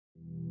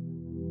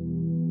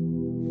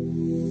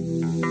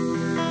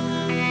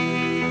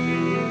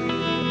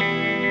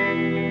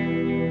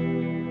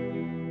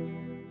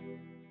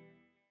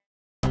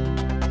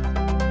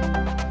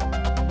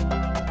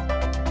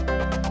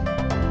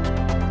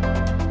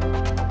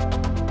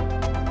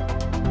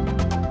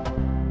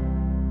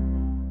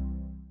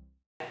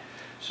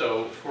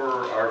So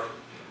for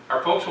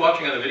our folks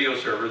watching on the video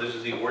server, this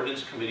is the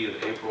Ordinance Committee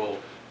of April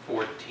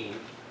 14th,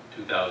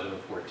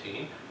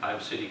 2014. I'm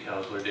City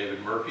Councilor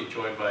David Murphy,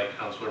 joined by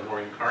Councilor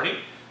Maureen Carney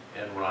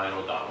and Ryan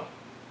O'Donnell.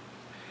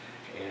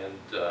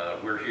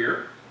 And we're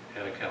here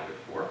and accounted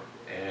for.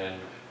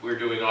 And we're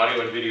doing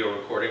audio and video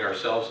recording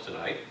ourselves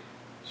tonight.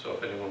 So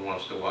if anyone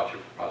wants to watch it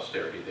for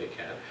posterity, they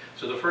can.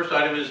 So the first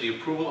item is the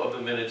approval of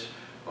the minutes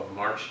of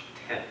March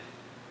 10th,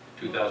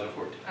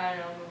 2014. I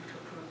don't move to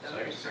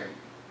approve those. Second.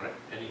 Right.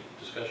 Any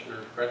discussion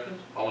or corrections?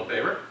 All in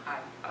favor?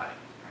 Aye. Aye.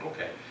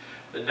 Okay.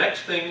 The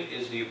next thing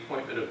is the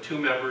appointment of 2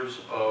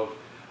 members of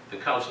the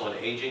Council on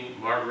Aging,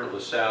 Margaret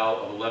LaSalle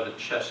of 11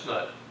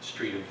 Chestnut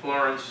Street in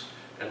Florence,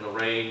 and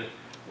Lorraine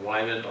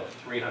Wyman of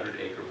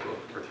 300 Acre Brook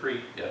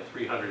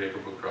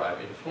Drive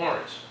in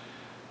Florence.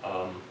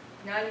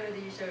 Neither of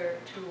these are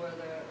two of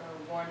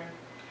the one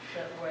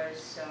that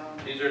was...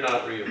 these are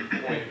not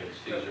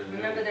reappointments, these are new.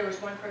 Remember there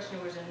was one person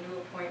who was a new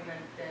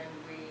appointment, then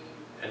we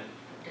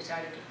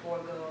decided to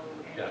forego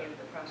any of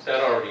the process.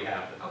 That already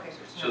happened. Okay,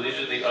 so these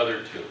are the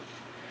other 2.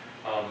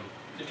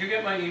 Did you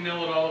get my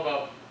email at all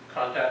about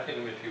contacting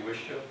them if you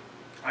wish to?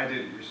 I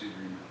did receive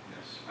your email,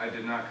 yes. I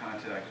did not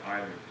contact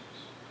either of these.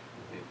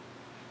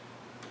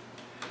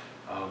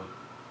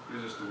 It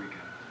was just the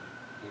weekend.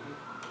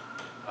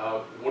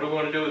 What do we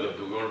want to do with them?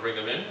 Do we want to bring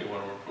them in? Do we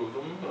want to approve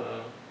them?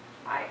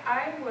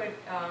 I would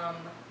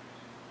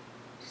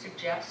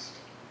suggest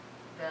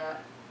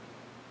that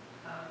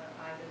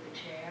either the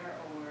chair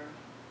or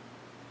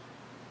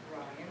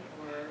Ryan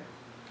or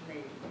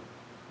me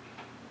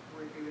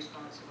would be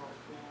responsible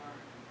for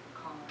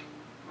calling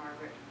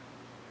Margaret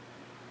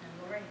and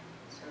Lorraine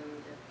so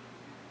that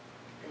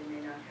they may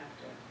not have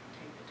to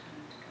take the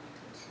time to come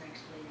to this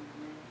next meeting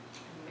in May.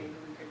 And maybe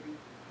we could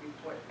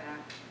report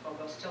back. Well,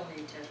 they'll still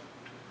need to.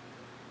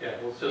 Yeah,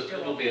 well,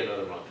 it'll be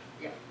another month.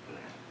 Yeah.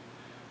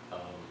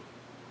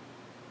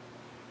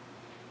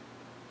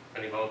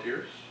 Any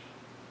volunteers?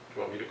 Do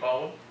you want me to call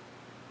them?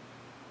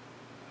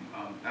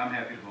 I'm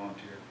happy to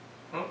volunteer.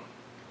 Huh?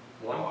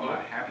 One? Well, I'm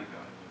not happy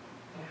about it.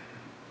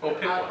 Well,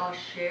 pick one. I'll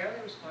share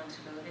the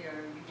responsibility,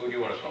 or you Who do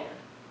you want to call?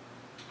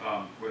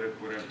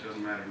 Whatever, it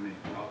doesn't matter to me.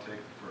 I'll take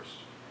the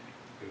first.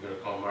 You're going to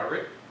call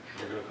Margaret?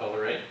 You're going to call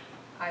Lorraine?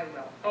 I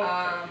will.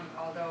 Oh,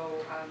 although,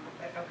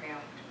 okay, I'll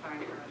have to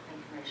find her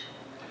information.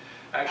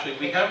 Actually,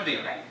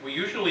 we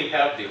usually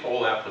have the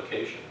whole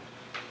application.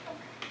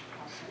 Okay.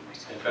 I'll send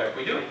myself. In fact,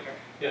 we do. Reminder.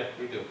 Yeah,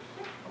 we do.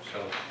 So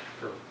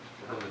her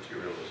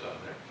material is on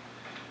there.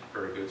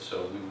 Very good.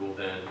 So we will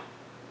then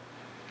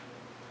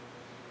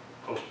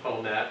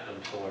postpone that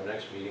until our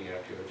next meeting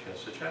after you have a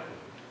chance to chat with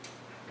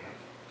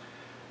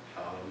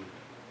them.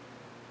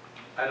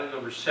 Item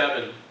number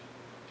 7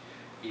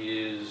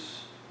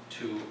 is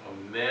to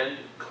amend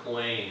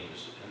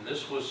claims. And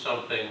this was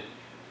something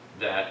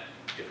that,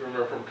 if you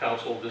remember from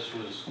council, this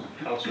was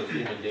Councilor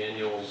Freeman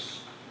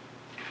Daniels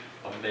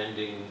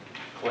amending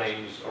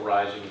claims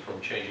arising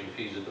from changing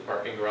fees at the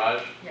parking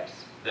garage.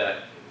 Yes.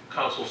 That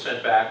council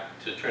sent back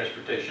to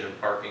Transportation and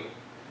Parking,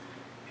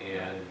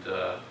 and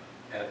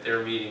at their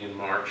meeting in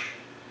March,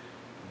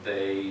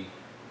 they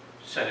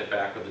sent it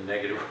back with a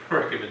negative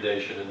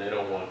recommendation, and they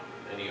don't want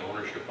any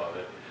ownership of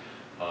it.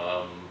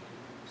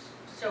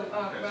 So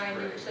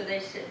Ryan, so they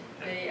said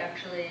they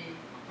actually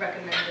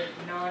recommended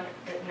it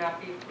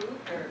not be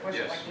approved, or was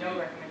it like no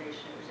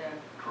recommendation? It was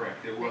a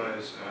correct. It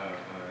was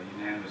a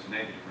unanimous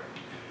negative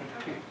recommendation.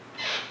 Okay.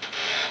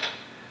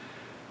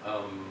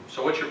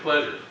 So what's your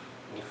pleasure?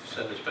 We'll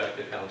send this back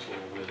to council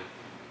with.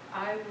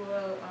 I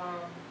will.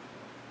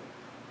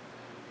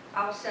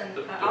 I'll send.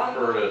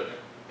 Defer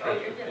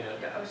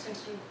to.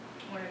 Since you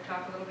want to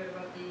talk a little bit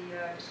about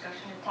the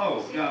discussion.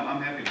 Oh, yeah,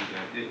 I'm happy to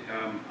do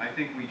that. I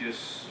think we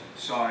just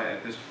saw it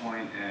at this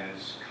point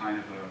as kind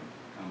of a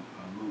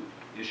moot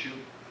issue,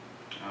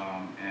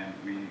 and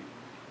we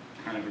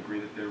kind of agree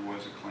that there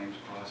was a claims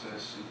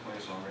process in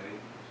place already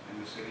in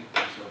the city,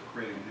 so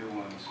creating a new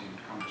one seemed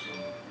cumbersome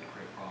and would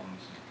create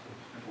problems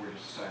if we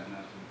just decided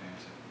not to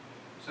advance it.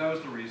 So that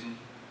was the reason.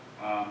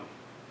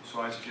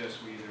 So I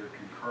suggest we either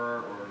concur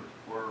or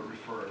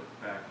refer it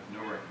back with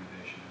no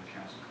recommendation, and the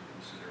council could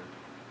consider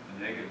a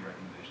negative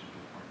recommendation to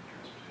the Park and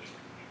Transportation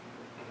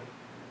Commission.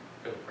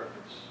 Good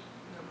preference?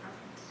 No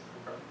preference. No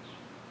preference.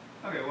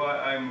 Okay, well,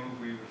 I move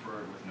we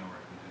refer it with no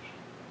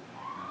recommendation.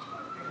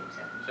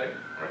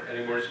 Second. All right.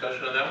 Any more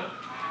discussion on that one?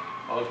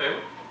 All in favor?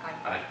 Aye.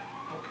 Aye.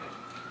 Okay.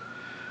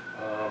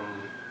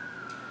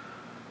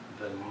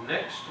 The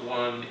next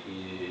one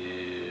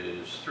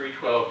is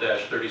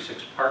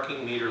 312-36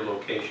 parking meter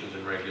locations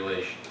and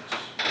regulations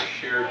for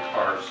shared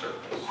car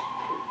service.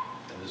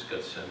 And this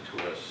got sent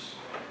to us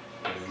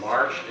in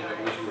March, and it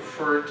was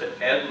referred to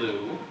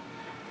EDLU.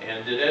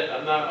 And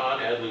I'm not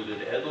on EDLU.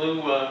 Did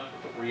EDLU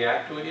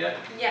react to it yet?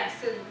 Yes,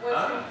 so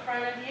what's in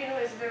front of you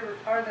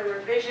are the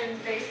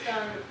revisions based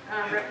on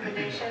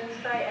recommendations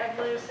by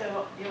EDLU.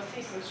 So you'll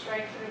see some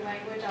strike-through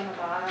language on the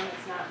bottom.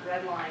 It's not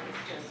redlined,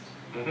 it's just.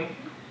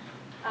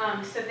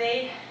 So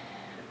they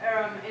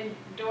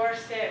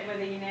endorsed it with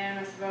a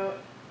unanimous vote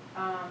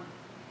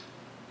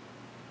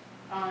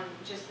on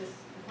just this,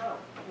 oh,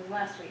 it was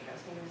last week, I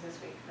was thinking it was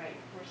this week, right,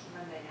 we're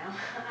Monday now.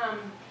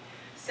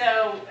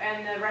 So,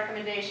 and the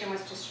recommendation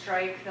was to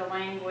strike the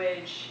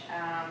language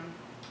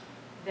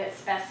that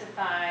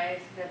specifies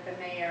that the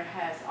mayor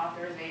has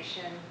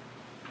authorization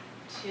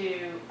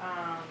to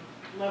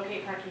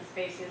locate parking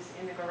spaces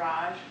in the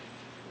garage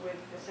with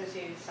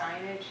associated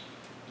signage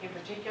in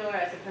particular,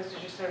 as opposed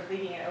to just sort of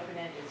leaving it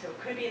open-ended. So it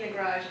could be in the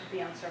garage, it could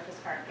be on surface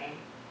parking.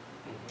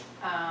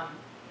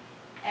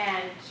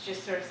 And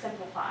just sort of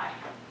simplify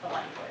the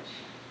language.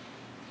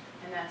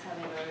 And that's how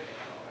they voted it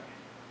forward.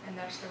 And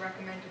that's the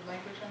recommended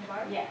language on the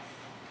bottom? Yes.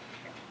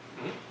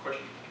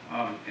 Question?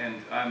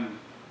 And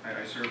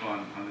I serve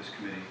on this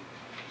committee,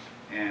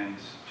 and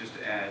just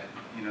to add,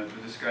 you know,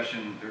 the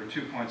discussion, there are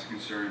 2 points of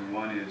concern.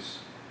 One is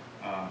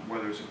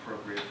whether it's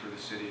appropriate for the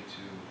city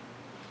to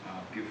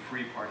give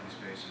free parking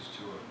spaces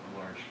to a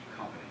large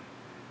company,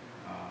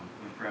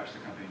 when perhaps the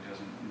company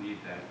doesn't need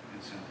that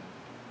incentive.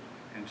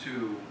 And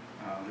 2,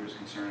 there's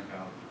concern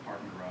about the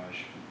parking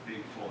garage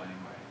being full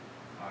anyway.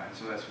 And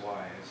so that's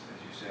why, as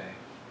you say,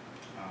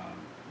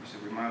 we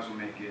said we might as well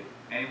make it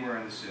anywhere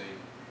in the city,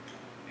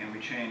 and we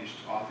changed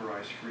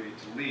authorized free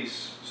to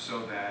lease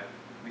so that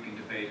we can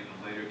debate at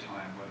a later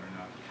time whether or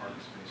not the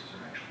parking spaces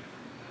are actually free.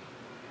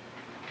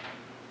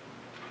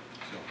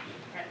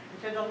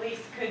 So the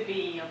lease could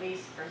be a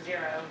lease for $0,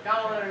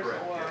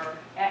 Correct, or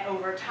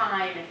over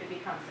time, if it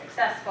becomes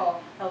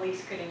successful, the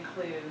lease could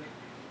include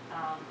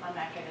a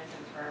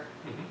mechanism for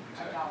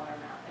a dollar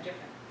amount, a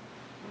different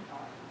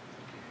dollar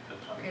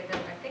amount. Okay,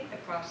 then I think the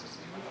process is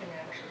we can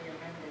actually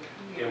amend it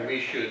here. Yeah,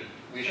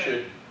 we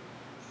should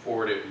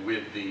forward it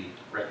with the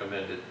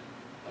recommended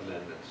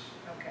amendments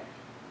Okay.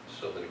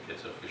 so that it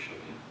gets officially.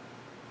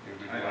 You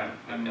I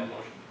make that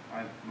motion?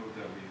 I move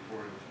that we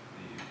forward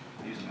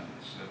these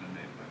amendments that have been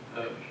made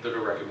by That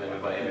are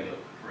recommended by Ed.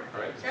 Correct.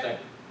 All right, second.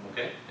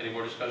 Okay, any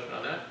more discussion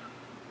on that?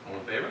 All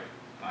in favor?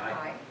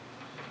 Aye.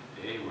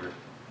 Hey, we're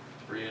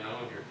 3-0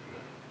 here.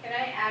 Can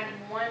I add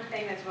one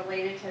thing that's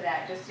related to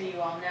that, just so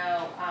you all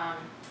know?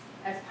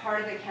 As part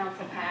of the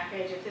council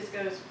package, if this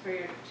goes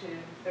to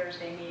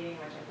Thursday meeting,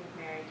 which I think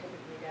Mary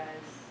typically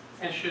does,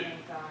 send It should.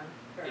 things on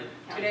for It-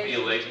 council. Today's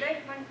be late.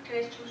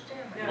 Today's Tuesday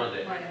or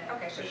Monday? No, Monday.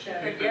 Okay, so she She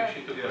could, could, yeah.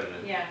 she could put it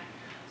in. Yeah,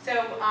 so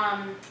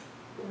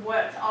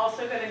what's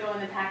also going to go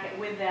in the packet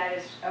with that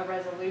is a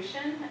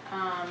resolution,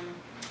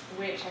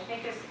 which I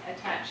think is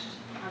attached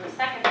on the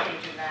second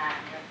page of that,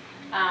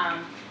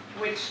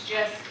 which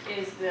just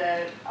is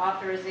the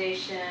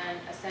authorization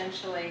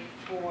essentially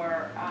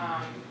for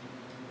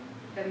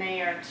the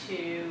mayor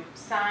to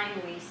sign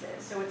leases.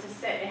 So it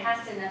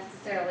has to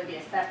necessarily be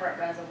a separate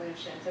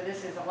resolution. So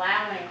this is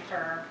allowing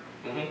for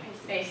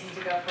spaces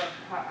to go for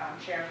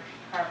shared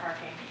car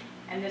parking,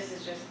 and this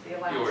is just the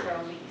allowance for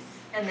a lease.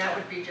 And that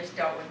would be just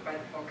dealt with by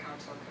the full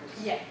council,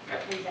 because... Yeah,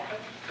 exactly.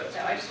 That's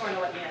So I just wanted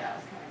to let you know that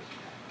was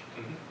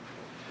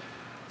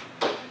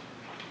coming.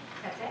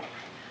 That's it?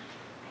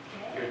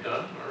 Okay. You're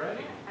done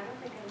already? I don't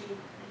think I need.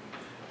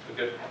 We've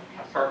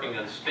got parking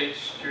on State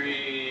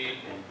Street,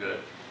 and good.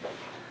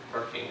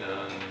 Parking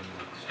on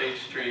State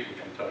Street, which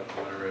we talked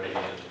about already.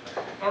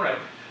 All right,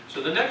 so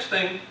the next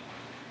thing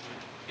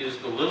is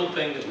the little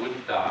thing that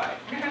wouldn't die,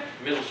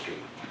 Middle Street.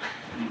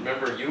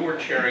 Remember, you were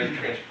chairing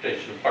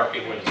transportation and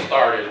parking when it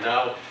started.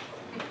 Now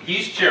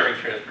he's chairing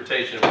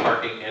transportation and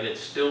parking, and it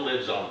still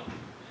lives on.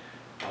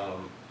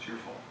 It's your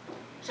fault.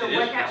 So It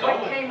is, it's what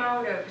all- came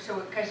out of,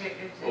 so, because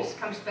this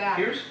comes back...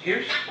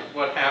 Here's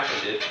what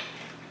happened.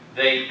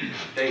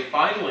 They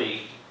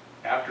finally,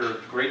 after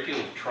a great deal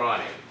of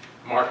trying,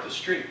 marked the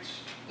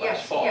streets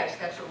last fall. Yes,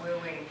 that's what we were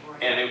waiting for.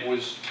 And it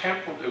was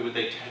temporary.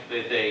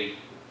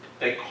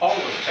 They called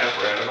them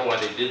temporary. I don't know why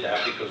they did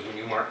that, because when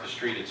you mark the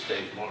street, it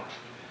stays marked.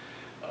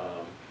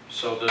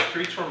 So the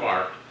streets were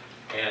marked,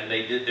 and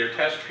they did their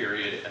test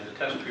period, and the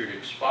test period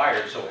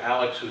expired. So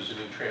Alex, who's a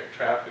new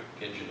traffic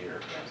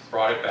engineer,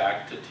 brought it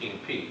back to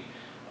TNP.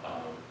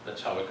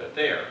 That's how it got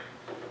there.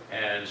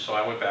 And so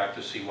I went back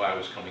to see why it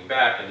was coming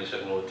back, and they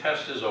said, well, the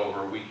test is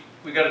over.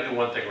 We got to do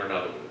one thing or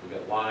another with it. We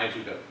got lines,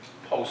 we got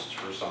posts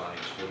for signs.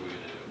 What are we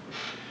going to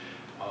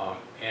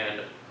do?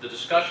 And the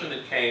discussion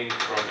that came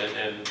from,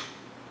 and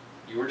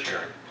you were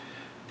chairing,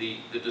 the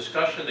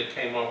discussion that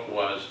came up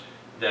was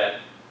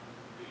that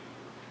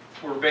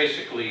we're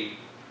basically,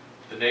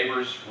 the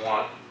neighbors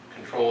want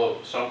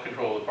some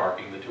control of the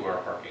parking, the 2-hour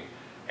parking,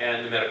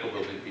 and the medical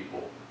building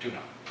people do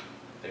not.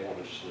 They want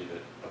to just leave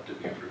it up to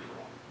be a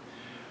free-for-all.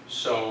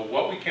 So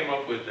what we came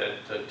up with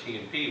at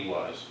TNP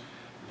was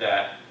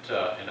that,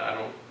 and I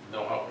don't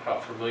know how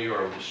familiar you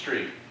are with the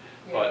street,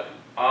 but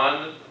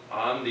on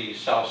the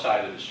south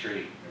side of the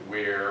street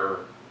where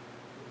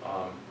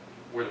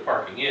the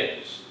parking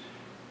is,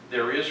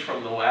 there is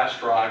from the last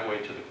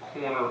driveway to the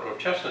corner of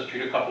Chestnut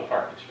Street a couple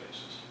parking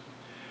spaces.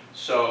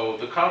 So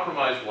the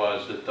compromise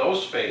was that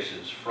those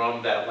spaces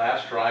from that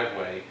last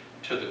driveway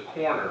to the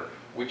corner,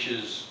 which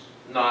is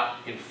not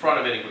in front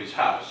of anybody's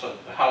house, so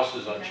the house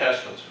is on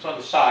Chestnut, so it's on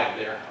the side of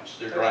their house,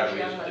 their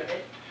driveway isn't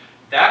there.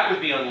 That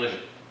would be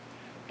unlimited.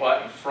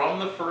 But from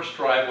the first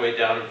driveway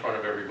down in front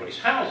of everybody's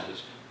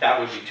houses, that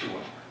would be 2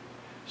 hours.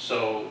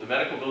 So the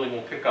medical building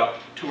will pick up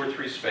 2 or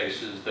 3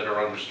 spaces that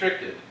are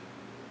unrestricted,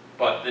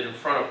 but then in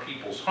front of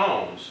people's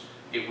homes,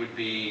 it would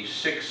be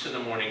 6 in the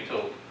morning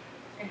till,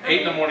 And how 8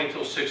 in the many- morning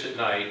till 6 at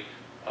night,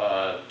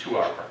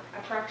 2-hour park.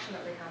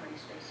 Approximately how many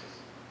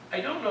spaces? I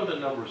don't know the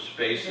number of Is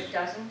spaces. it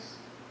dozens?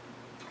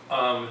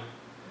 Um,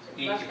 Is it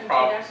you less could than 2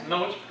 prob- dozen?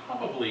 No, it's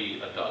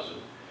probably a dozen,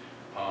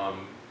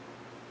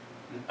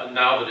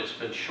 now that it's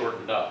been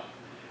shortened up.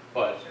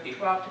 But So it-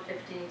 12 to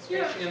 15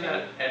 yeah, spaces? in maybe?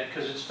 that, and,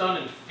 because it's done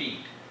in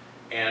feet.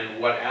 And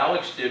what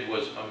Alex did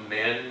was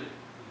amend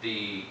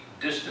the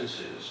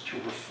distances to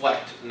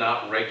reflect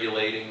not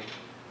regulating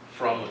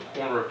from the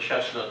corner of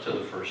Chestnut to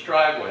the first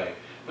driveway,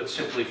 but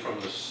simply from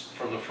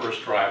the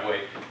first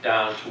driveway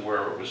down to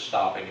where it was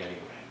stopping anyway.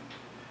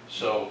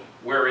 So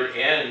where it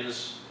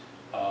ends,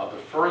 the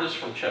furthest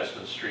from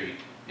Chestnut Street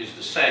is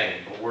the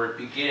same, but where it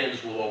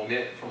begins will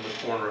omit from the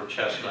corner of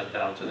Chestnut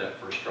down to that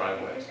first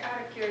driveway. Just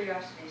out of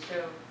curiosity,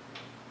 so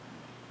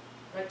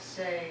let's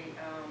say,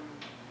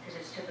 because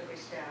it's typically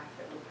staff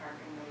that will park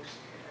in those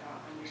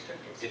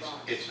unrestricted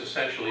spots. It's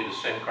essentially the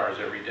same cars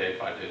every day,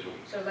 5 days a week.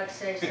 So let's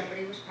say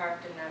somebody was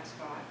parked in that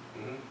spot,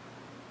 Mhm.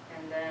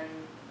 and then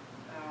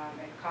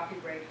at coffee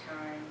break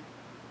time,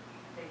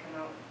 they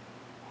come out,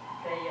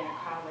 they and a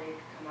colleague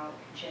come out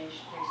and change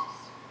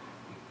places.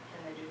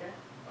 Can they do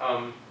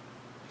that?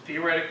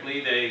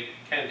 Theoretically, they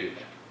can do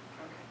that,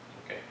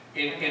 Okay.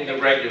 okay, in the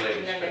regulated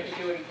And then they space.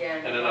 could do it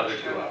again. And another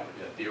 2 hours,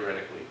 yeah,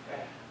 theoretically.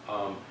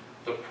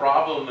 The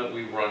problem that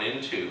we run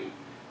into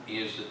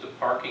is that the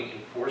parking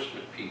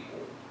enforcement people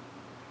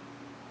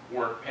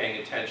weren't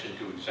paying attention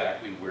to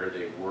exactly where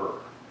they were.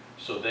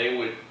 So they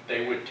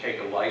would take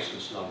a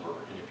license number,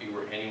 and if you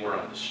were anywhere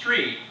on the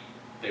street,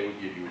 they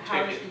would give you a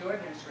How is ticket. the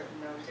ordinance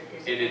written though?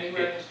 Is It- it it-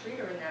 anywhere in the street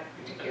or in that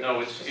particular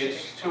No, specific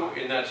it's spot?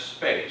 in that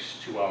space,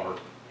 2 hour,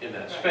 in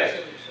that Right, space.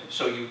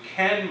 so- So you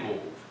can move.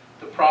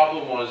 The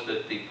problem was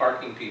that the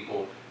parking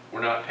people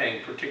were not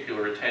paying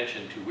particular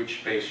attention to which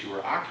space you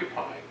were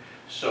occupying.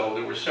 So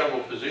there were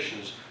several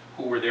physicians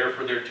who were there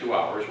for their 2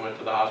 hours, went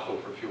to the hospital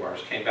for a few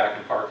hours, came back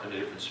and parked in a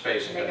different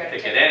space and And they got a got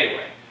a ticket ticket.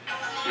 anyway,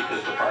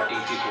 because the parking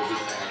people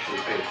didn't actually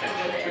pay And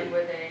attention to.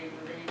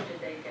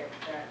 did they get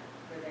that,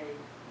 were they,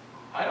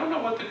 I don't know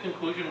what the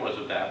conclusion was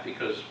of that,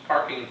 because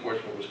parking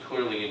enforcement was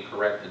clearly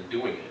incorrect in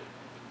doing it,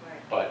 right,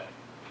 but,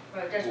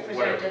 well, it does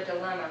Whatever. present a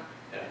dilemma.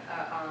 yeah.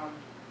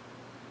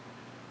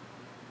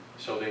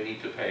 So they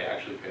need to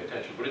actually pay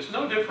attention. But it's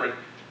no different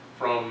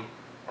from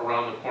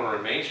around the corner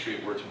of Main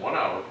Street where it's 1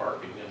 hour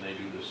parking and they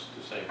do the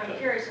same I'm thing.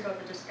 curious about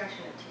the discussion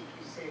at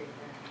TPC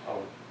then.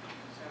 Oh,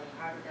 So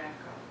how did that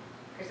go?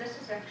 Because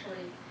this is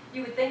actually,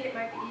 you would think it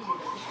might be easy, but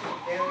this was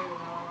very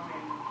long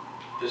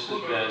and this has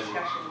heated been,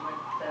 discussion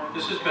with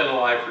this has been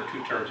alive for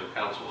 2 terms of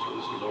council, so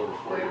this is over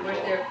 4 years Was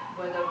old. there,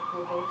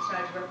 were both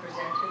sides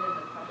represented in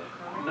the public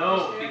comment? No,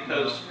 Was there?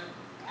 because- No.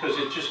 Because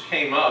it just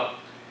came up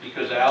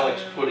because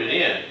Alex put it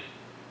in.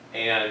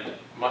 And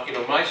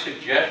my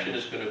suggestion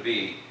is going to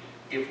be,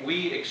 if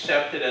we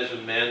accept it as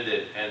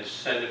amended and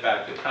send it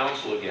back to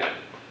council again,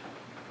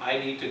 I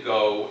need to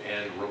go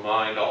and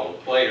remind all the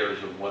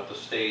players of what the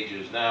stage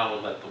is now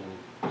and let them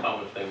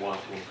come if they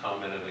want to and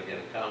comment it again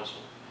in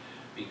council.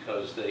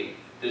 Because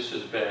this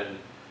has been,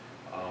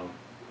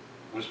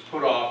 was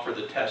put off for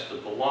the test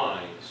of the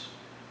lines,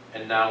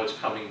 and now it's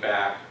coming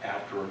back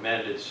after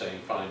amended saying,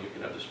 fine, you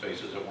can have the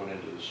spaces at one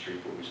end of the street,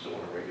 but we still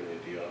want to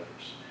regulate the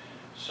others.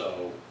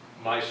 So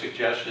my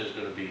suggestion is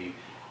going to be,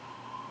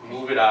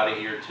 move it out of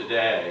here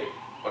today,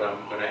 but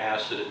I'm going to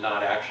ask that it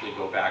not actually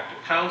go back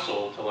to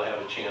council until I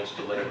have a chance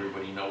to let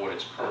everybody know what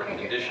its current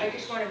Okay, condition I is.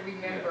 just want to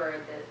remember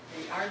that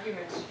the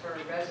arguments for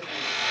residents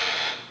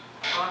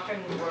often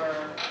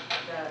were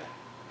that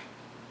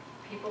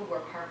people were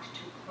parked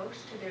too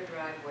close to their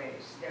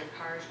driveways. Their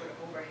cars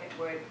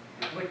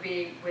would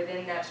be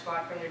within that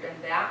spot from their,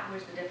 and that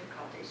was the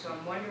difficulty. So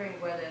I'm wondering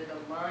whether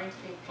the lines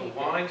being The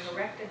taken lines-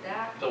 corrected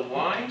that? The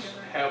lines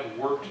have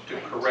worked to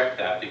correct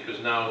that because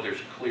now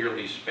there's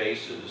clearly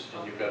spaces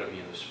and you've got to be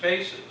in the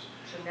spaces.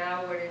 So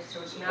now what is,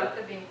 so it's not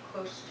the being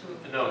close to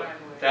the No, driveway?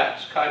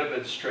 that's kind of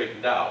been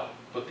straightened out,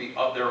 but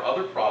their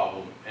other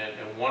problem, and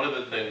one of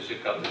the things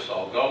that got this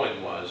all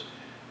going was,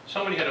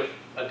 somebody had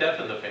a death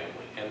in the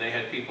family, and they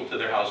had people to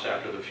their house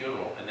after the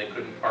funeral, and they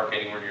couldn't park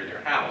anywhere near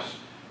their house,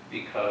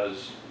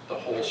 because the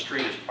whole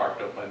street is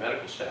parked up by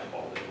medical staff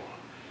all day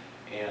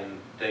long. And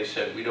they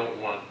said, we don't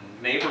want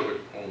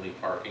neighborhood-only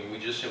parking, we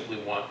just simply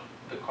want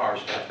the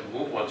cars to have to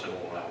move once in a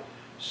while,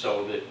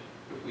 so that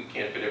if we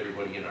can't fit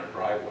everybody in our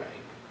driveway,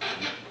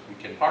 we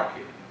can park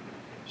here.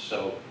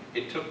 So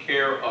it took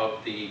care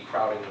of the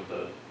crowding of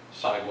the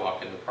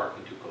sidewalk and the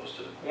parking too close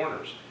to the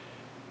corners.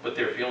 But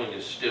their feeling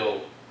is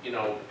still,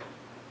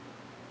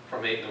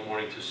 from 8 in the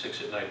morning to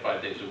 6 at night,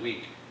 5 days a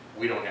week,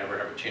 we don't ever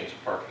have a chance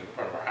of parking in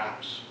front of our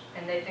house.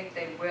 And they think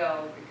they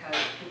will because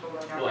people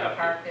will not We'll have to.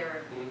 park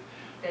there. Mhm.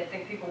 They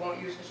think people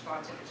won't use the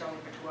spots if it's only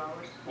for 2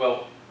 hours?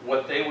 Well,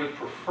 what they would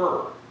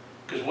prefer,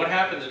 because what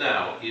happens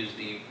now is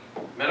the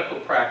medical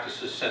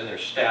practices send their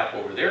staff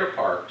over there to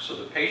park so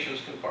the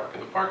patients can park in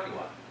the parking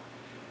lot.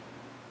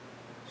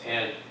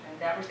 And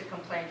that was the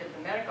complaint of the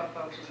medical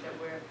folks, is that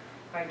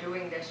by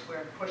doing this,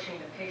 we're pushing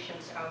the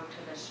patients out to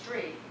the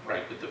street.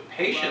 right, but the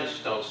patients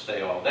don't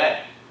stay all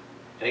day.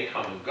 They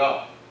come and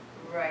go.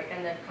 Right,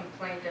 and the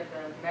complaint of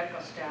the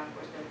medical staff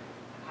was that,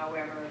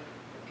 however,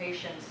 the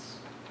patients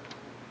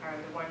are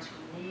the ones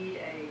who need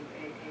a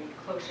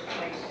closer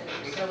place to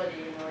the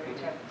facility in order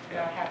to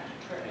not have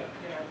to trip,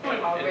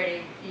 they're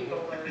already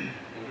feeble or...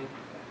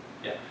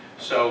 Yeah,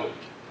 so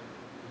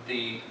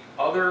the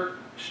other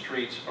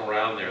streets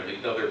around there,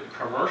 the other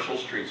commercial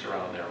streets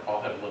around there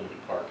all have limited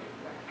parking.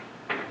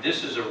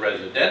 This is a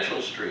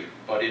residential street,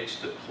 but it's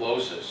the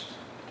closest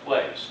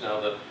place. Now,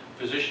 the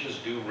physicians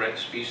do rent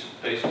spaces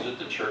at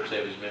the church. They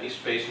have as many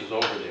spaces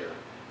over there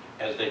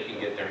as they can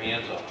get their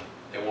hands on.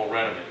 They won't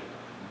rent them anymore.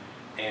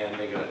 And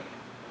they got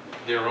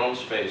their own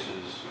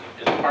spaces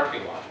in the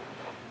parking lot.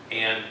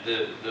 And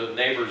the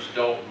neighbors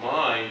don't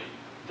mind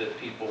that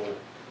people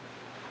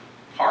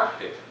park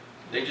there.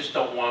 They just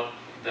don't want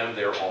them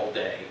there all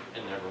day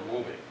and never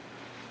moving,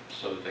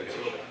 so that they get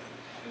a shot.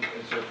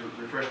 And so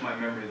to refresh my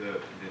memory, the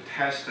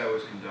test that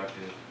was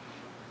conducted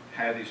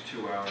had these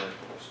 2-hour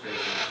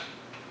spaces,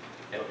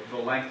 the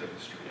length of the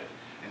street.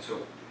 And so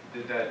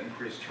did that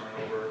increase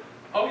turnover?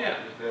 Oh, yeah.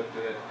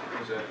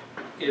 Was that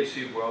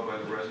received well by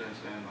the residents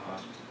and the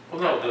hospital?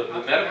 Well, no,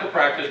 the medical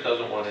practice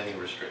doesn't want any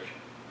restriction,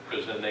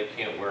 because then they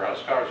can't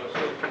warehouse cars up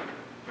there.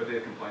 But they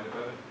complained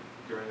about it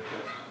during the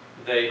test?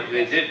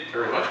 They did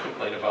very much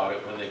complain about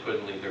it when they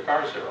couldn't leave their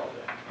cars there all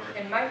day.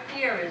 And my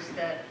fear is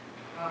that,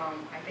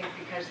 I think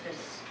because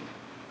this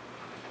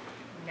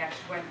next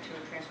went to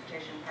a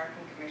Transportation and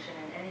Parking Commission,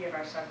 and any of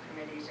our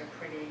subcommittees are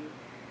pretty,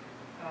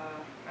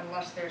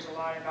 unless there's a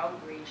lot of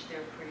outreach,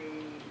 they're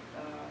pretty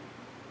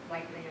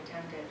lightly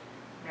attended.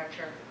 I'm not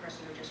sure if the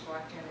person who just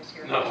walked in is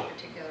here on this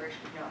particular issue.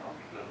 No,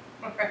 okay.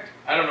 No. All right.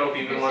 I don't know if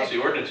he even wants the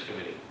ordinance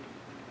committee.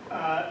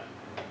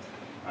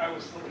 I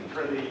was looking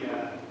for the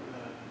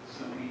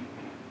zoning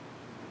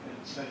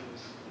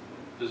incentives.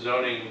 The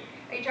zoning,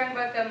 Are you talking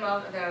about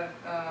the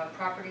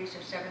properties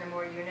of 7 or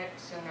more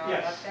units and all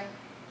that Yes. thing?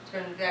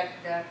 So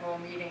that whole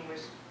meeting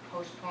was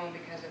postponed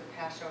because of the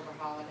Passover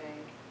holiday.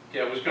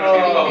 yeah, it was going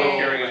to be a public Oh.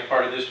 hearing as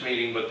part of this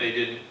meeting, but they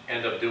didn't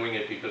end up doing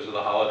it because of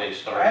the holidays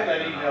I starting. had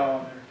that email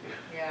on there.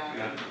 Yeah,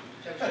 Yeah.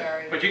 so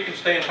sorry. But you can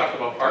stay and talk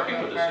about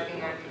parking with us. if Parking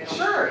you on want. Middle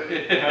Sure. Street.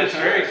 It's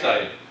very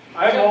exciting.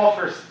 I'm all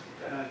for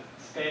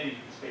standing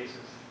spaces.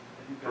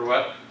 I think For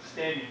that's- what?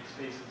 Standing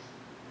spaces.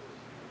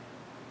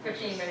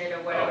 15-minute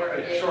or whatever, Oh,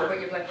 it is, Short, what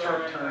you'd like to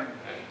short run. term.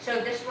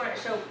 So this one,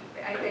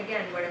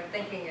 again, what I'm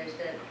thinking is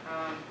that,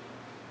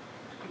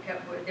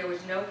 because there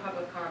was no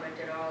public comment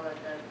at all at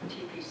the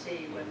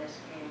TPC when this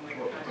came with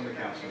Well, from the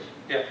council. conservation.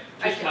 Yeah,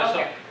 I just see, myself.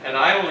 okay. And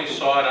I only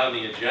saw it on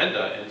the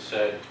agenda and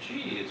said,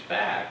 gee, it's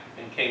back,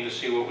 and came to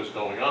see what was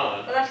going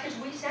on. Well, that's because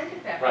we sent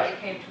it back when Right. it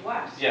came to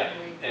us. Yeah, and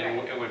we-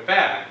 and it went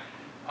back.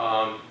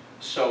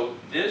 So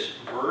this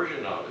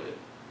version of it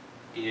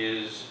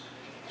is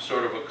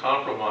sort of a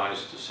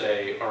compromise to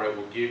say, all right,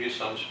 we'll give you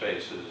some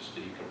spaces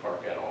that you can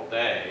park at all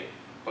day,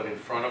 but in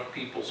front of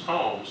people's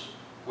homes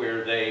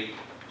where they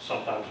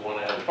sometimes want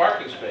to have a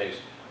parking space,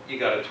 you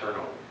got to turn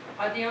over.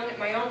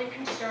 My only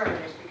concern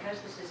is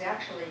because this is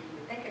actually, you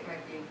would think it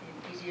might be an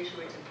easy issue,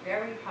 it's a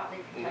very hotly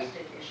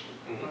contested issue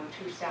Mhm. on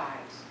two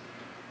sides.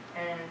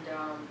 And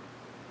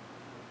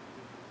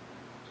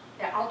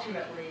that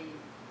ultimately,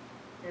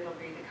 it'll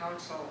be the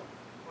council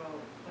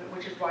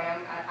which is why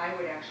I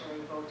would actually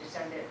vote to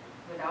send it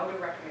without a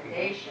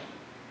recommendation.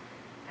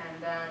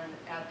 And then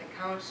at the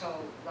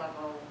council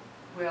level,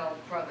 we'll,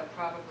 for the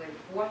probably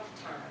 4th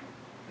time,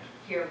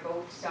 hear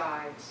both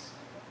sides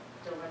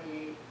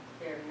delineate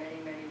their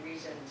many, many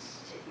reasons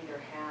to either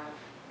have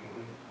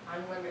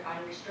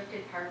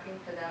unrestricted parking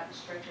for that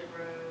stretch of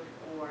road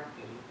or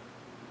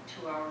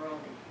 2-hour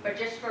only. But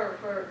just for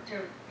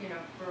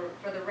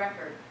the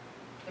record,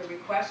 the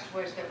request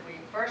was that we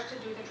first to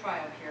do the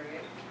trial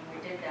period,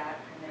 and we did that,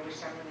 and there was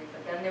some relief.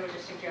 But then there was a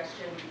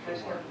suggestion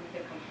because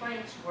the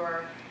complaints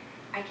were,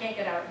 I can't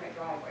get out of my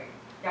driveway.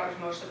 That was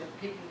most of the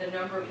people. The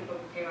number of people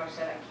who came out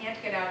said, I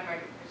can't get out of my.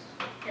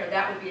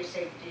 That would be a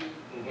safety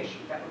issue.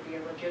 That would be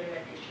a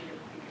legitimate issue to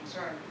be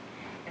concerned.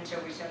 And so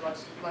we said,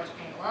 let's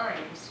paint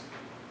lines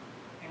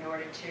in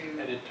order to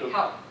And it took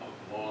help.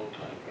 a long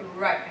time.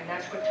 Right, and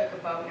that's what took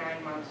about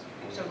 9 months.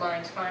 So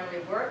lines finally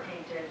were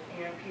painted,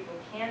 and people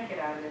can get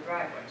out of their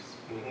driveways.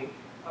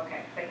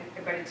 Okay,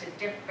 but it's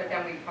but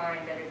then we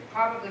find that it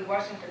probably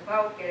wasn't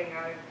about getting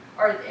out of,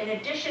 or in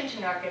addition to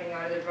not getting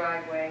out of the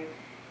driveway,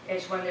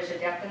 it's when there's a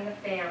death in the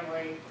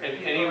family. And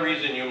people any are-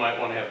 reason you might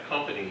want to have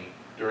company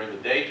during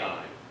the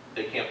daytime,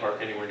 they can't park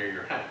anywhere near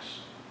your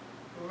house.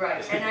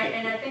 Right,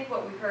 and I think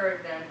what we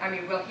heard then, I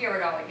mean, we'll hear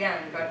it all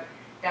again, but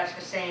that's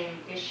the same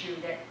issue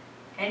that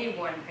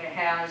anyone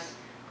has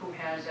who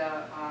has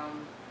a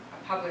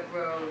public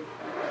road,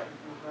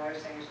 what I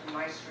was saying is from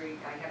my street,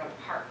 I have a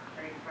park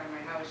right in front of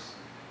my house.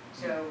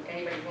 So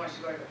anybody who wants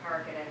to go to the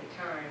park at any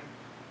time,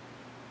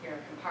 can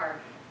park.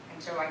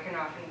 And so I can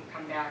often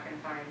come back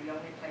and find the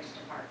only place to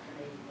park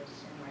for me is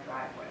in my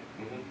driveway.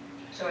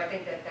 So I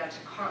think that that's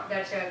a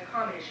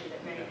common issue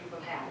that many people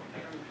have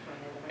when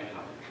they live in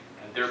public.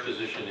 And their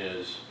position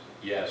is,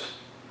 yes,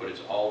 but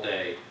it's all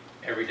day,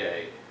 every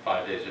day,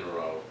 5 days in a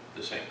row,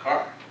 the same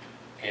car.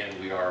 And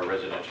we are a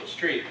residential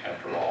street,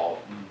 after all.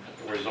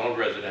 We're zoned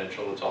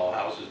residential, it's all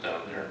houses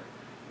down there.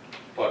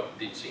 But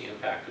it's the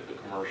impact of the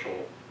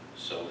commercial,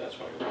 so that's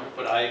why we're,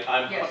 but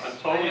I'm Yes,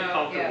 totally I know,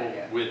 comfortable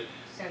yeah. with,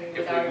 Sending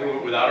if we move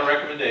it without a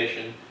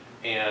recommendation,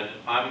 and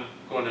I'm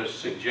going to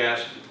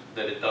suggest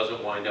that it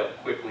doesn't wind up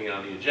quickly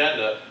on the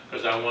agenda,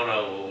 because I want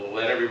to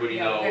let everybody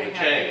Yeah, know we're the gonna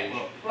have change.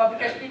 Well,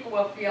 because people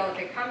will feel if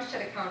it comes to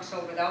the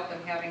council without them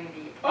having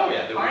the Oh,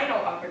 yeah, they will. final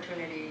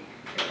opportunity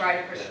to try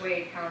to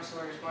persuade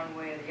councilors one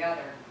way or the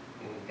other,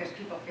 Mhm. because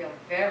people feel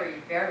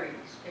very, very,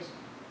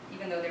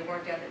 even though they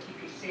weren't at the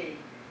TPC,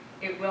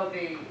 it will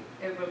be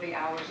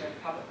hours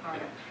of public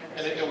comment. for And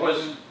this it issue.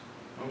 was,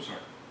 I'm sorry.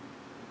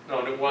 no,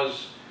 and it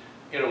was,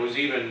 you know, it was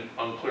even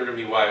unclear to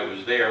me why it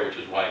was there, which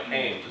is why I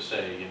came to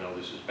say, you know,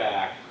 this is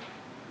back,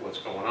 what's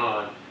going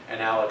on?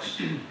 And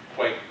Alex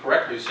quite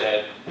correctly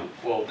said,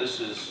 well, this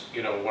is,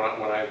 you know,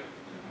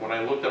 when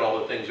I looked at all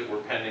the things that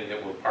were pending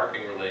that were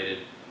parking related,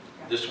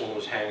 this one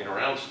was hanging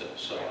around still,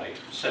 so I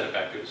sent it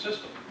back to the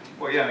system.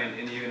 Well, yeah, I mean,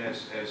 and even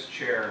as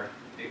chair,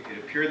 it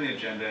appeared in the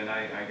agenda, and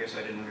I guess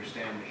I didn't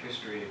understand the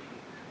history.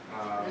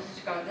 This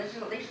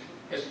is at least,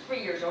 this is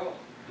 3 years old,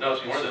 No,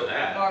 it's more than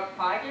that, or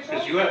 5 years old?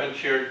 because you haven't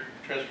shared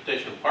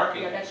transportation and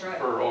parking Yeah, that's right.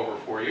 for over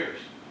 4 years.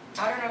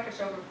 I don't know if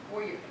it's over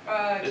 4 years,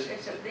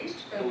 it's at least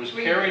It was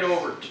 3 carried years.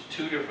 over to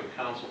 2 different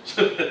councils.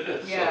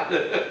 Yeah.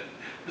 So,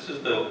 this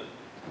is the,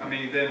 I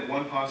mean, then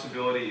one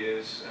possibility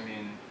is, I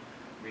mean,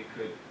 we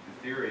could, in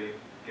theory,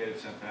 get it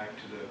sent back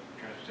to the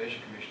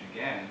Transportation Commission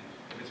again.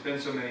 If it's been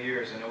so many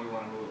years, I know we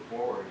want to move it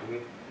forward.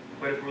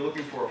 But if we're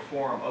looking for a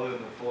forum other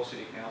than the full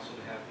city council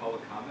to have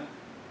public comment,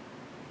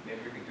 maybe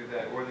we could do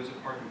that, or there's a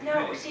parking committee.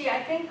 No, see,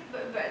 I think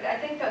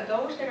that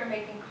those that are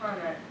making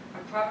comment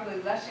are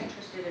probably less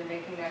interested in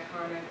making that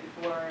comment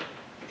before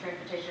the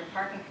Transportation and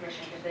Parking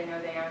Commission because they know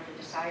they aren't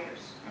the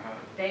deciders.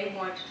 They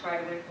want to try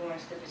to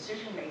influence the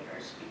decision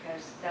makers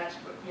because that's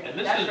what, you know. and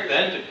this that's has what-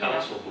 been to you know,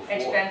 council before.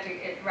 It's been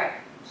to, right,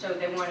 so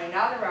they want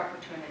another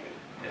opportunity.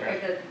 Yeah.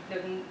 Because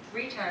the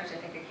 3 times I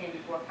think it came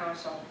before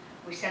council,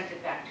 we sent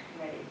it back to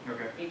committee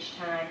Okay. each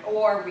time.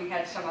 Or we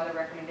had some other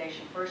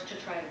recommendation, first to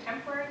try the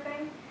temporary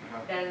thing,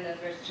 then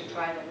there's to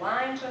try the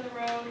lines on the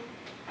road,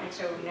 and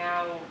so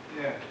now,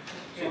 Yeah,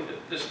 See,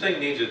 this thing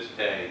needs its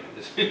day.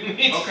 This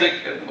needs to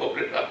get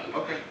voted on.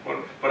 okay.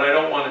 But I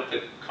don't want it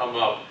to come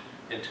up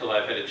until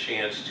I've had a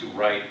chance to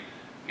write,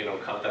 you know,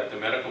 contact the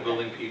medical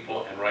building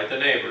people and write the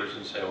neighbors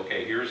and say,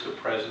 okay, here's the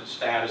present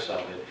status of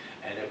it,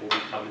 and it will be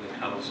coming to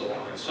council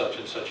on such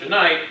and such a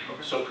night,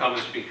 so come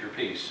and speak your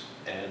piece,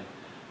 and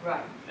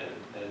right.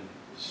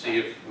 see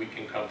if we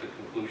can come to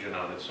conclusion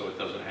on it so it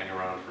doesn't hang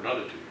around for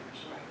another 2 years.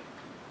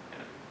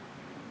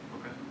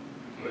 Okay.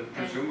 But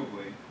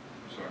presumably,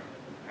 sorry.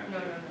 No,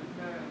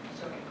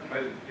 it's okay. Go But,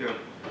 ahead. you know,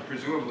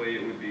 presumably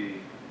it would be,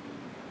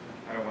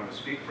 I don't want to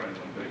speak for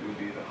anyone, but it would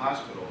be the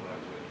hospital that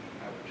would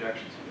have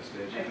objections at this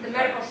stage. If the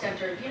medical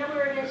center, do you know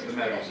where it is? The It's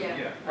medical right-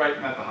 center, yeah. Right.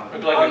 Not the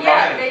hospital. Like Oh, the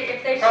yeah, crossing-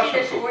 if they crossing see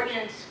this Coopers.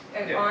 ordinance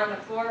Yeah. on the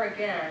floor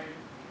again,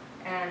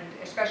 and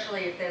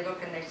especially if they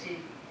look and they see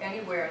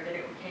anywhere that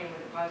it came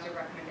with a positive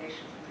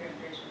recommendation from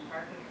Transportation and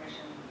Parking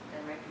Commission,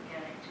 they might be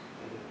panicked.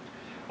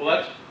 Well,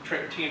 that's,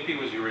 TNP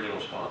was the original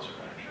sponsor,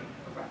 actually.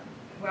 Right.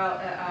 Well,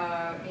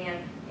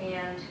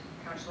 and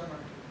Councilor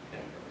Murphy, I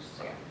think it was,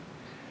 yeah.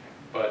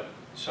 But,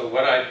 so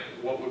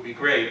what would be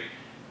great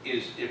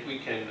is if we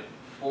can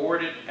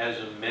forward it as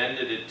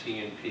amended at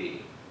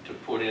TNP to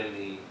put in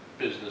the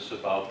business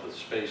about the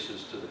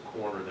spaces to the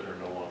corner that are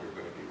no longer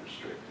going to be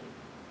restricted.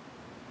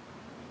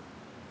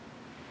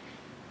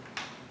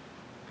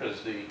 Because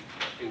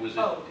it was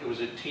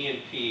at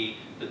TNP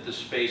that the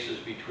spaces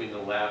between the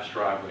Laughs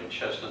driveway and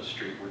Chestnut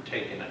Street were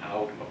taken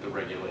out of the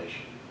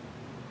regulation.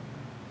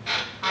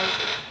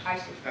 I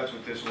see. That's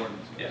what this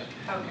ordinance is.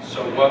 Yeah. Okay.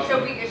 So what? So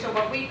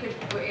what we could,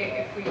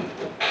 if we,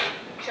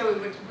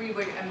 so we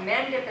would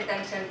amend it, but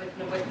then send with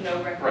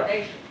no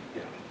recommendation.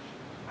 Yeah.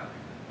 Okay.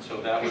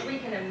 So that Because would, we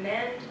can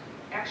amend,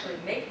 actually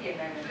make the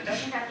amendment. It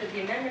doesn't have to,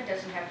 the amendment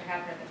doesn't have to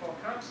happen at the full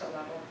council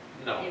level.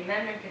 no, The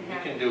amendment can we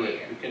happen can here. do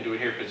it, we can do it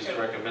here because it's So,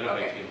 recommended by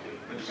okay. TNP.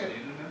 But does Sure. it need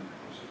an amendment?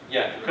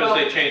 Yeah, because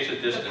they Well, changed the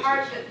distances. The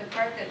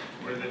part that,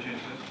 Where did they change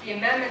this? the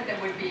amendment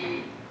that would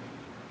be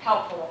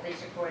helpful, at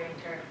least according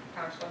to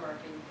Councilor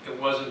Murphy. It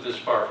wasn't this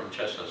far from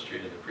Chestnut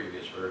Street in the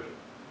previous version.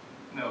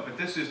 No, but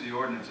this is the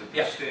ordinance at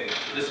Yeah, this stage.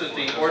 this is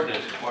the It doesn't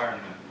ordinance. require an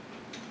amendment.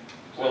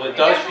 Well, it It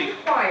does doesn't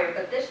require,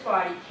 but this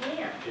body can.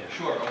 Yeah.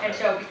 Sure, okay. And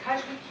so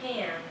because we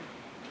can,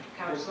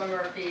 Councilor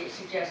Murphy is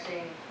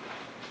suggesting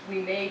we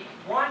may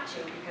want to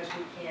because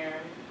we can,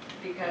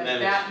 because And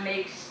then that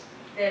makes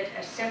it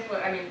a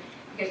simpler, I mean,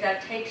 because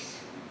that takes,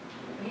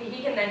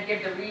 he can then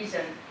give the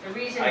reason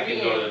being I can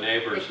go to the that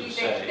neighbors he and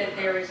thinks say. that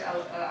there is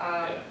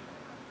Yeah.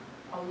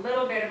 a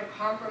little bit of a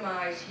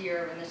compromise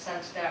here in the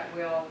sense that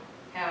we'll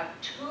have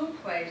 2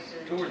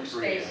 places, Two or 2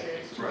 three, I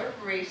spaces, think. 2 or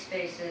 3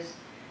 spaces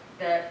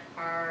that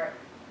are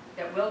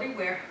that will be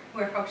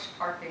warehouse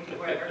parking,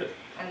 whatever,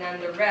 and then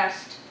the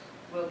rest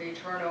will be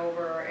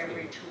turnover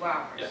every 2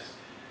 hours. Yes.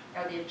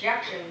 Now, the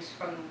objections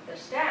from the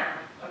staff,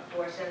 of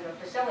course, and the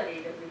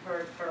facility that we've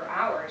heard for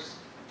hours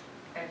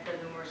at the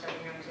numerous other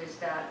hearings is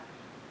that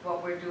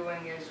what we're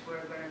doing is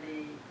we're going to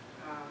be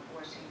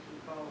forcing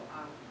people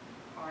out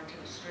onto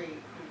the street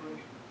who would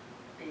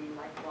be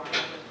like walking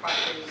with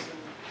crutches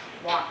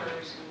and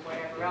walkers and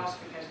whatever else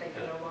because they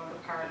can no longer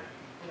park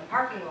in the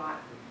parking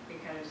lot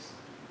because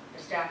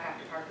the staff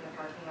have to park in the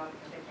parking lot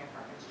because they can't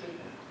park in the street.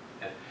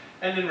 Yeah.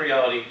 And in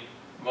reality,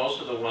 most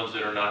of the ones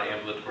that are not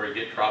ambulatory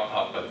get dropped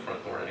off by the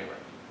front door anyway.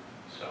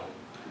 So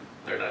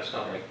they're not, it's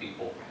not like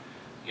people,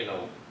 you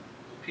know,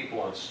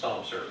 people on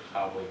stumps are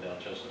hobbling down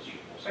Chestnut Street.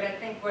 But I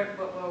think what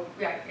will,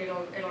 yeah,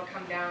 it'll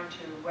come down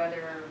to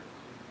whether,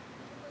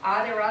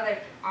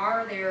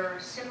 are there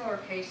similar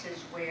cases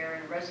where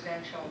in a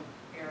residential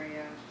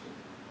area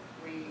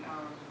we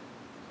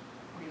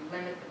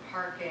limit the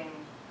parking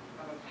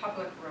of a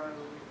public road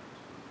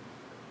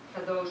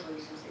for those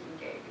reasons that you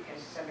gave,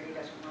 because somebody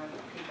doesn't want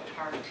people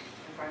parked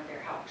in front of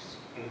their house.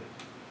 And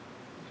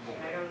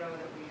I don't know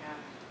that we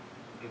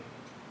have.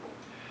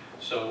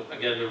 So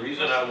again, the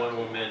reason I want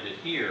to amend it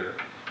here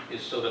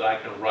is so that I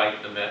can write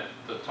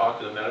talk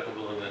to the medical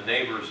building, the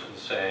neighbors, and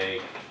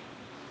say,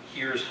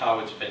 here's how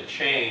it's been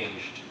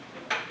changed.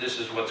 This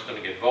is what's going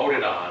to get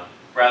voted on,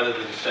 rather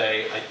than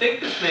say, I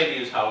think this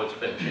maybe is how it's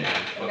been changed,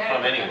 but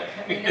come anyway.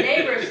 I mean, the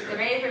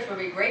neighbors will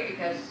be great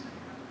because,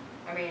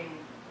 I mean,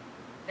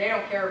 they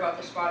don't care about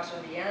the spots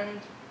on the end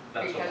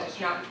because it's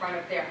not in front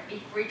of their,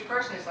 for each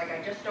person, it's like,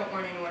 I just don't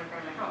want anyone in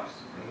front of my house.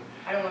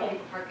 I don't want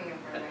people parking in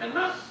front of my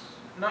house.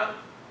 And not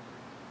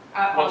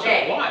all once in a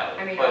day. while,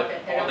 I mean, but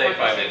they all don't day, want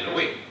 5 the days same a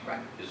week Right.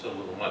 is a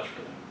little much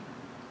for them.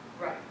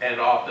 Right. And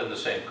often the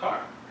same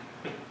car,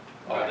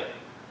 all Right. day.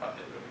 5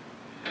 days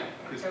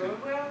a week. So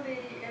it will be,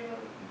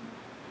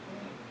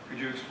 Could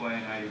you explain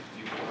how you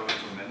propose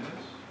to amend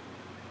this?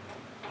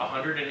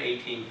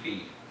 118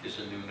 feet is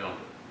a new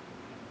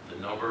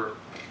number.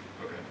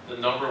 Okay. The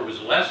number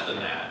was less than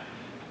that.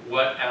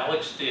 What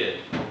Alex did,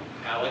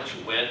 Alex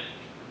went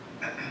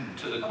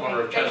to the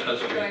corner of Chestnut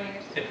Thank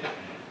you for Street. joining us.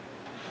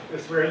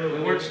 It's very We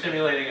little. weren't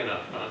stimulating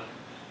enough, huh?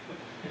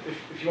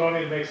 If you want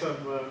me to make some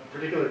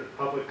particular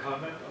public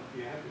comment, I'll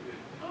be happy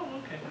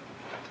Oh, okay.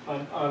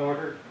 to. On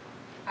order.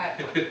 I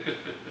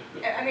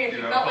mean, if you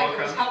Yeah, felt like it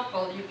Paul, was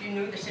helpful, if you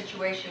knew the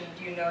situation,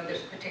 do you know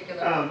this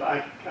particular?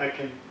 I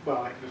can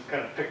just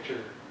kind of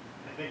picture,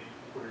 I think,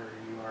 where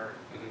you are.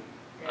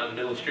 On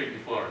Middle Street in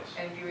Florence.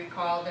 And do you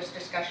recall this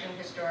discussion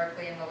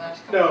historically in the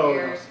last couple No, of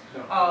years?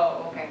 no.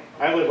 Oh, okay.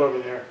 I live over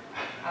there.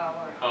 Oh, all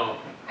right. Oh,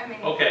 I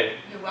mean, okay.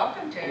 you're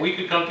welcome to. We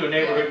could come to a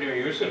neighborhood near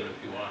you soon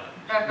if you want.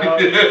 No,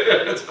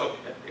 It's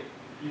okay.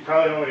 you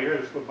probably don't want to hear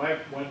this, but my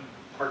one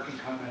parking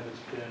comment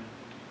has been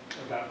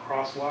about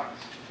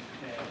crosswalks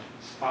and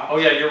spots. Oh,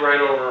 yeah, you're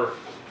right over.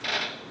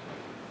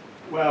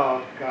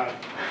 Well, God,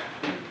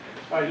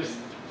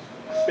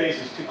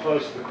 space is too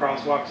close to the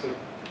crosswalk so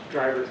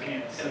drivers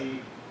can't see.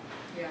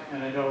 Yeah.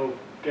 And I know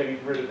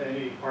getting rid of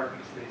any parking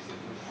spaces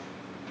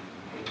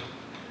is,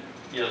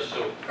 Yeah,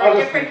 so For a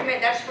different committee,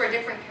 that's for a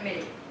different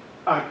committee,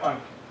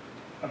 I'm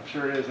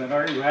sure it is, and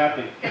aren't you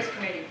happy? this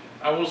committee.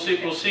 we'll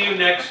see you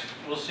next,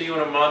 we'll see you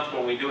in a month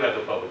when we do have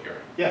the public hearing.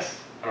 Yes.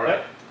 All right.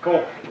 Yep,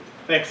 cool,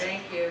 thanks.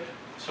 Thank you.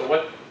 So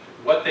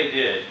what they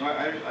did, No,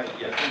 I think I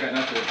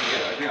know what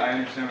I think I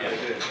understand what they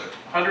did, but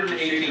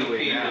 118 procedurally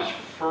feet now- is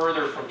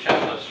further from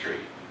Chestnut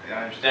Street yeah,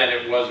 I understand.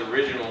 than it was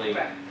originally,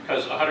 Right.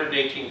 because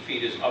 118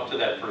 feet is up to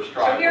that first So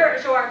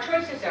driveway. so our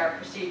choices are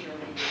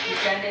procedurally, we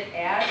send it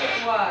as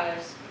it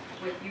was,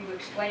 with you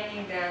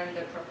explaining then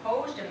the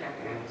proposed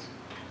amendments,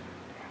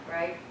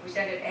 right? We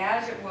send it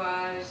as it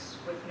was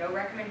with no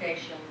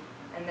recommendation,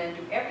 and then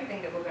do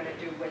everything that we're gonna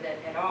do with it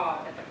at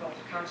all at the full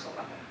council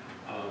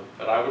level.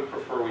 But I would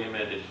prefer we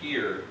amend it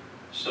here,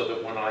 so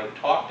that when I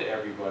talk to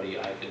everybody,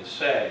 I can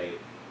say,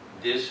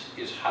 this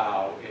is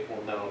how it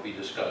will now be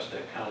discussed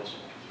at council,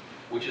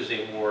 which is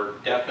a more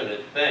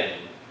definite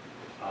thing.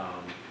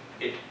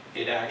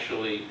 It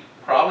actually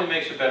probably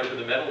makes it better for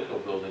the medical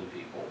building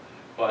people,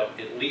 but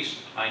at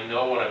least I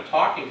know what I'm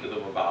talking to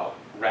them about,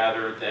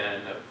 rather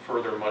than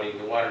further muddying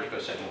the waters by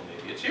saying, well,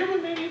 maybe it's here,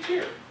 but maybe it's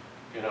here.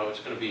 You know, it's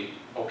going to be,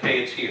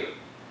 okay, it's here,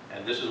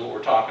 and this is what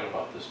we're talking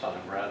about this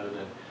time, rather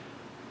than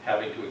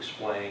having to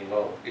explain,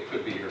 well, it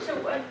could be here. So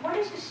what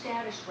is the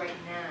status right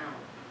now?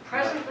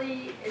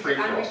 Presently, is Free it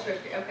for all.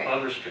 unrestricted? Okay.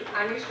 Unrestricted,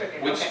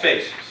 Unrestricted, with okay.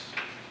 spaces.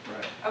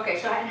 Right. Okay,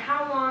 so and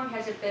how long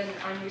has it been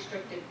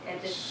unrestricted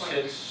at this point?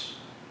 Since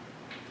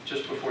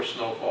just before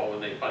snowfall,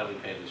 when they finally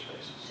painted the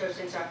spaces. So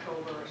since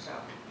October or so?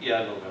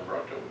 Yeah, November,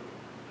 October.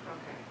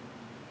 Okay.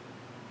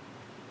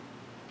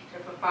 So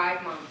for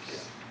 5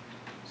 months.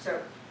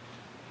 So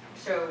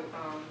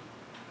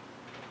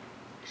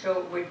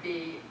it would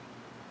be,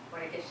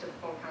 when it gets to the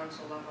full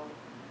council level,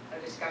 a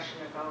discussion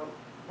about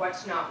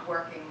what's not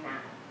working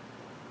now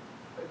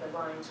with the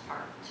lines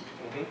part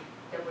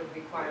that would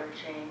require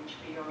change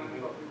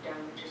beyond what we've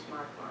done, which is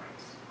mark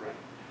lines. Right.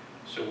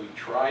 So we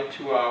tried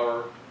 2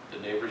 hour, the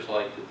neighbors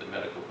liked it, the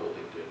medical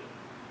building did.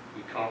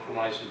 We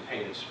compromised and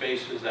painted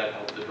spaces, that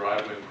helped the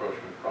driveway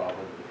encroachment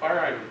problem, the fire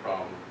hydrant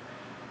problem,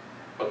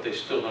 but they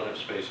still don't have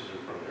spaces in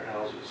front of their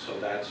houses, so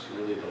that's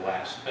really the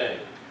last thing.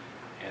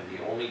 And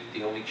the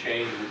only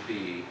change would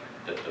be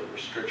that the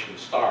restriction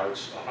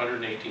starts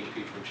 118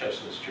 feet from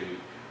Chestnut Street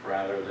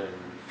rather than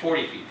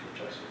 40 feet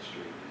from Chestnut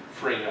Street,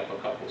 freeing up a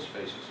couple of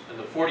spaces. And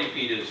the 40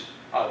 feet is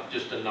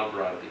just a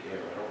number out of the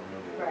air, I don't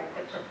remember what Right, it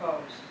that's was.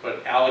 proposed.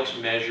 But Alex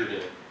measured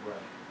it Right.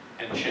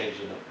 and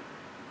changed the number.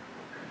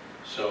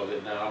 So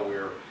that now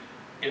we're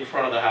in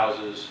front of the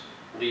houses,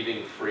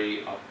 leaving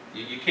free up.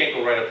 You can't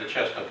go right up to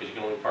Chestnut because you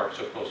can only park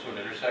so close to an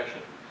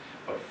intersection.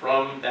 But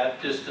from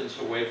that distance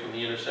away from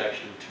the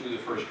intersection to the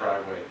first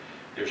driveway,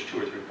 there's 2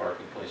 or 3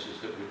 parking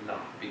places that would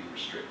not be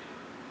restricted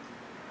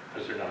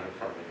because they're not in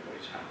front of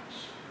anybody's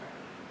house.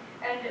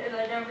 And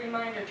a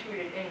reminder to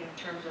it in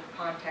terms of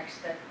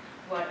context that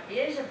what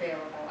is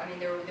available, I mean,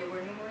 there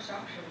were numerous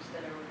options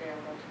that are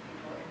available to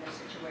people in this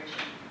situation.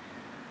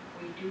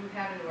 We do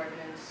have an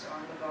ordinance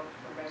on the book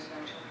for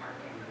residential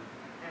parking.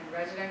 And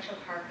residential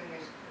parking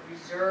is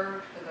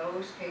reserved for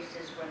those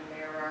cases when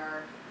there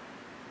are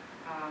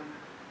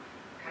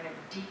kind of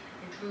deep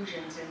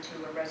intrusions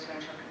into a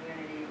residential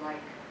community like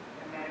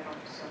a medical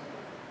facility,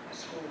 a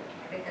school.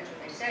 I think that's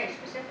what they say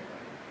specifically.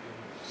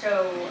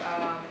 So,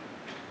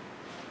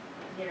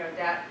 you know,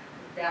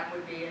 that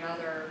would be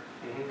another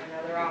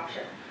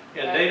option.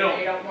 Yeah, But they don't.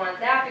 They don't want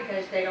that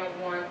because they don't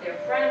want their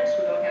friends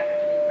who don't happen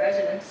to be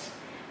residents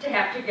to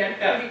have to get.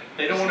 Yeah,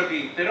 they don't want to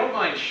be. They don't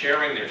mind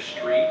sharing their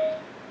street.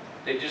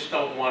 They just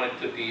don't want it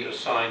to be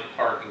assigned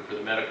parking for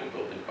the medical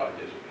building 5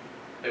 days a week.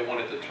 They want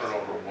it to turn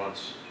over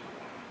once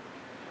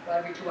Well,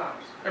 every 2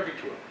 hours. every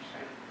 2 hours.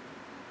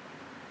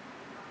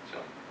 So.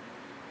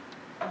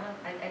 I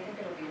think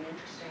it'll be an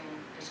interesting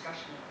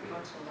discussion at the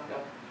council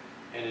level.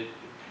 And it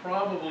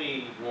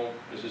probably won't,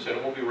 as I said,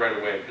 it won't be right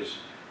away, because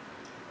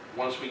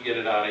once we get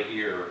it out of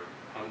here,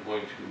 I'm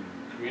going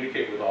to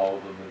communicate with all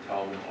of them and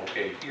tell them,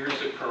 okay, here's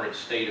the current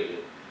state of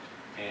it,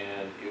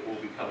 and it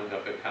will be coming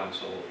up at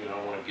council. You know,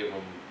 I want to give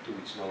them 2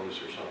 weeks' notice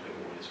or something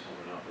when it's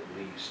coming up at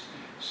least,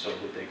 so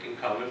that they can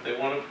come if they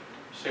want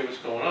to say what's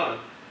going on.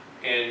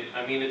 And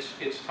I mean,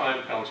 it's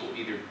time council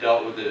either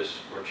dealt with this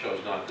or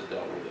chose not to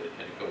deal with it,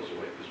 and it goes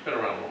away. It's been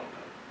around a long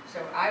time.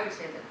 So I would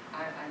say that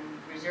I'm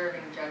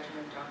reserving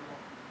judgment on the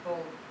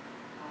full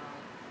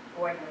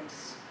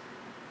ordinance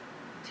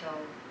until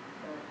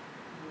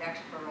the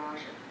next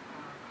barrage of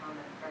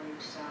comment from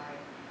each side.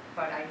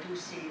 But I do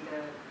see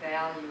the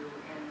value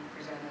in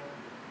presenting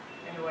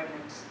an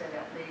ordinance that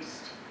at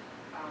least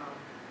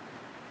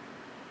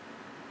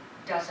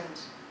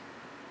doesn't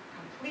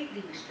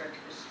completely restrict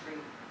the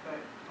street, but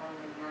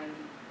only 90%.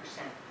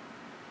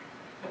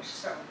 Which,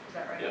 so, is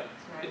that right?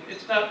 Yeah.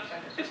 It's 90%.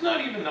 It's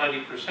not even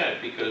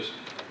 90%, because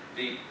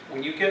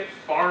when you get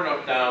far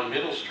enough down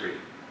Middle Street,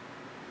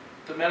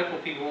 the medical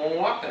people won't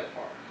walk that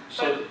far.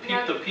 So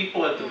the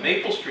people at the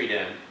Maple Street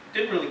end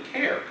didn't really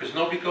care, because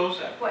nobody goes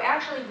that far. Well,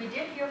 actually, we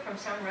did hear from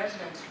some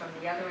residents from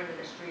the other end of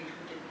the street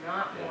who did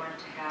not want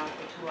to have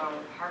the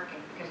 2-hour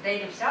parking, because they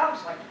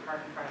themselves like to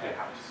park in front of their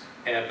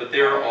house. But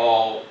they're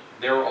all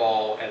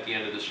at the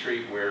end of the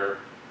street where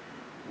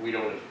we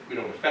don't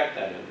affect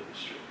that end of the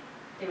street.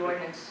 The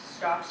ordinance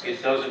stops.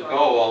 It doesn't go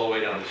all the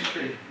way down the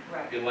street.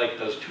 Right. It like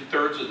does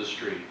 2/3 of the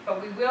street.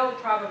 But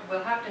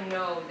we'll have to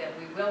know that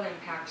we will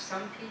impact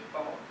some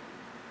people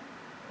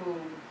who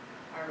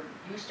are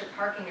used to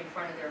parking in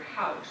front of their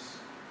house,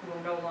 who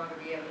will no longer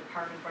be able to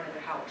park in front of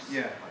their house.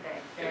 Yeah.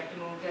 They have to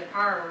move their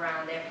car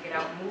around, they have to get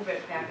out and move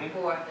it back and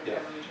forth and Yeah.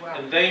 everything as well.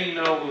 And they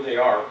know who they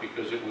are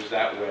because it was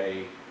that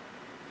way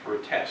for a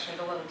test.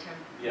 There's a little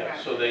Yeah,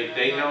 so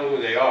they know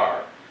who they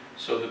are.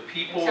 So the And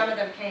people, some of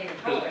them came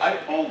and told because us. I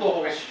pulled the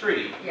whole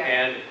street, Yeah.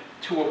 and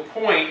to a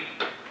point,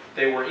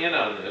 they were in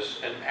on this,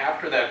 and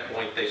after that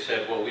point, they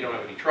said, well, we don't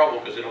have any trouble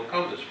because they don't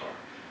come this far.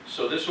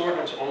 So this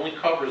ordinance only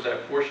covers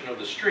that portion of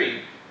the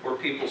street where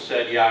people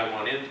said, yeah, I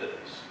want into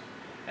this.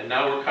 And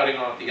now we're cutting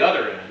off the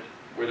other end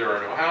where there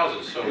are no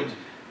houses. So it's,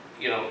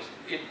 you know,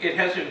 it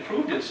has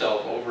improved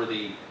itself over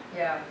the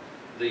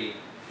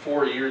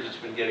 4 years it's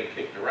been getting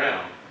kicked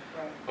around,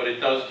 Right. but it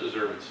does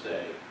deserve its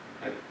day.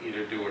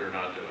 Either do it or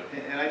not do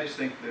it. And I just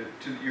think that,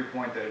 to your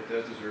point, that it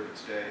does deserve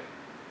its day,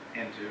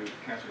 and to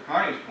Councilor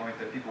Carney's point,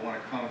 that people want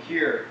to come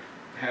here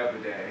to have the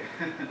day.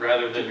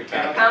 Rather than the The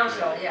council.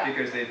 council, yeah.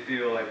 Because they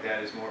feel like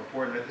that is more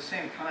important. But at the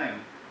same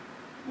time,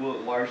 will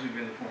it largely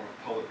be in the form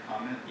of public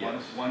comment?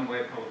 Yes.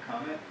 One-way public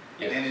comment?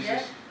 Yes. And it's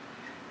Yes.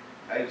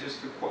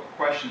 just a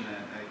question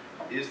then,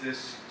 is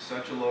this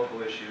such a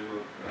local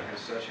issue, has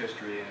such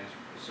history, and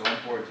is so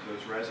important to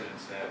those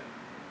residents that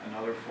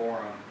another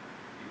forum,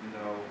 even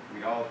though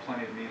we all have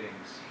plenty of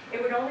meetings?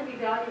 It would only be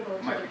valuable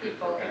to Might the be good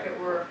people for if that. it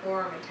were a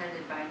forum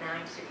attended by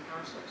 9 city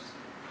councilors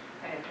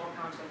at a full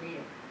council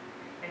meeting,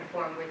 in a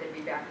forum where they'd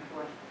be back and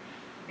forth.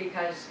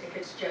 Because if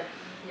it's just,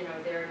 you know,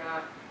 they're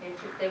not,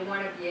 they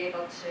want to be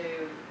able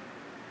to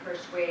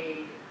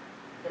persuade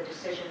the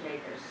decision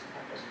makers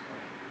at this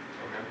point.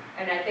 Okay.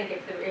 And I think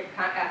if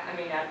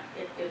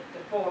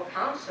the full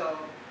council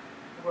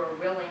were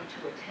willing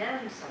to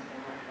attend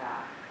something like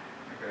that,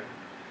 Okay.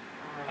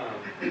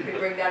 We could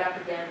bring that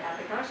up again at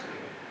the council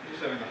meeting.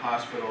 Just having the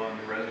hospital and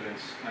the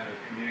residents kind of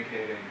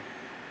communicating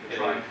to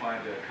try and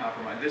find a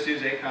compromise. This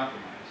is a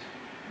compromise.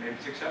 Maybe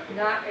it's acceptable.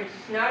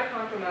 It's not a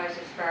compromise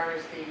as far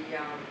as the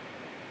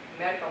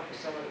medical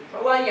facility.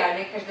 Well, yeah,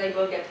 because they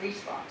will get 3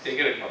 spots. They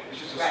get a couple. It's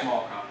just a Right.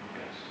 small compromise.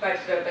 But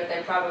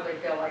they probably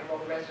feel like, well,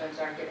 the residents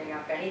aren't giving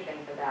up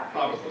anything for that.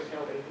 Because Probably. there's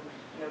nobody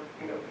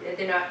who's,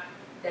 they're not,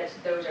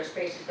 those are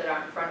spaces that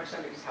aren't in front of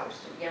somebody's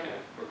house to begin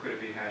with. Or could it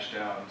be hashed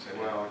out and say,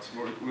 well,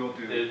 we'll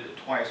do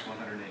twice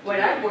 118? What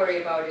I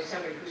worry about is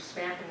somebody who's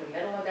smack in the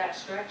middle of that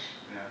stretch,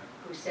 Yeah.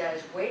 who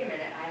says, wait a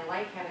minute, I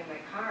like having my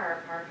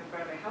car parked in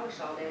front of my house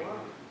all day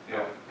long.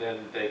 Yeah.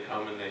 Then they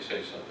come and they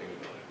say something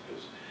about it,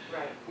 because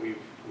Right.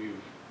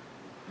 we've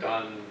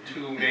done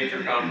 2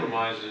 major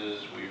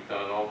compromises, we've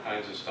done all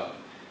kinds of stuff,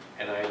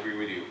 and I agree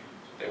with you.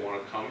 They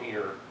want to come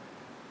here,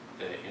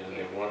 they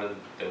want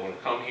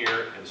to come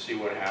here and see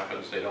what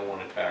happens. They don't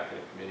want it back in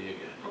the committee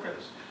again. Okay.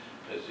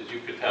 As you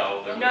could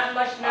tell, there Not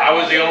was, unless, I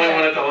was the only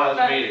one at the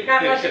last meeting.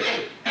 Not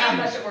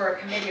unless it were a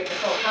committee of the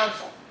full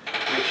council,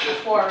 Which the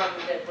forum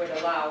that would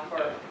allow for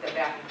the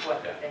back and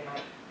forth that they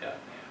might.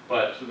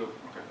 But Okay.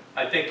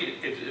 I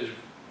think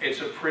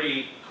it's a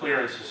pretty clear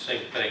and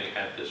succinct thing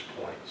at this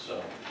point,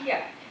 so.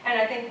 Yeah, and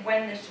I think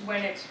when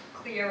it's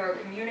clear or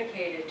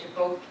communicated to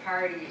both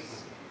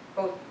parties,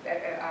 both,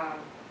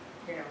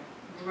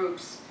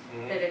 groups,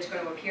 that it's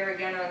going to appear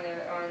again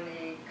on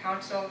the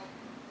council,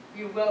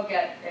 you will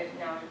get,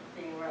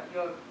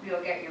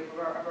 you'll get your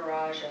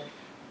barrage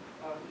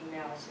of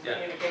emails and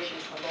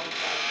communications from both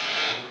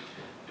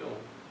sides.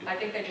 I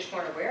think they just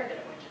weren't aware that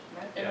it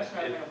went, they must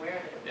not have been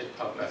aware that it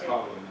was.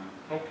 Probably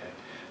not. Okay,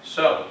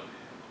 so,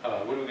 what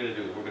are we going to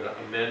do? We're going to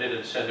amend it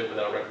and send it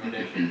without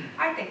recommendation?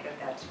 I think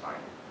that's fine,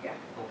 yeah.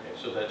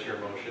 Okay, so that's your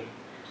motion?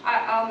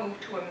 I'll move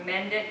to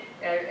amend it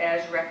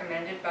as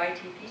recommended by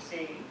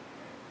TPC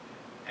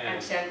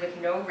and send with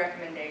no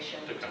recommendation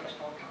to the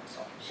full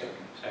council. Second.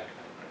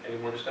 Any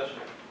more discussion?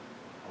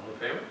 All in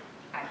favor?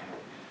 Aye.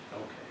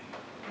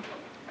 Okay.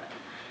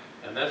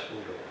 And that's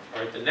moved on.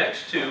 All right, the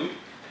next 2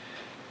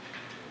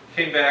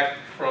 came back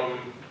from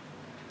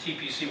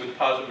TPC with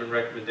positive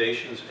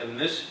recommendations, and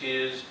this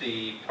is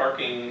the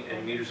parking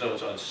and meter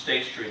zones on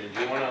State Street. And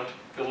do you want to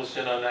fill us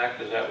in on that?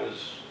 Because that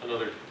was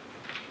another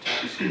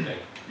TPC thing.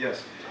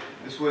 Yes,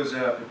 this was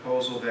a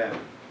proposal that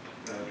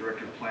the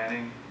Director of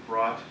Planning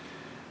brought,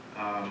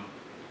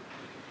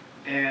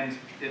 and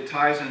it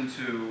ties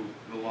into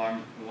the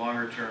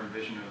longer-term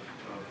vision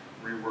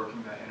of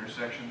reworking that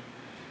intersection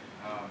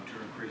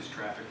to increase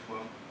traffic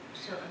flow.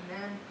 So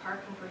amend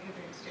parking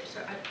prohibited state,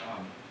 so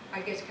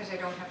I guess because I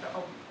don't have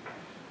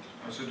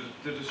to, So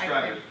to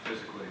describe it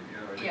physically,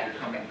 if Yeah, you're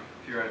coming, okay.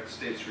 if you're at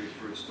State Street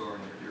Fruit Store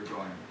and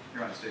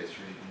you're on State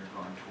Street and you're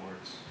going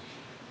towards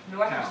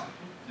north, town,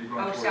 you're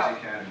going towards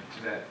south. the Academy,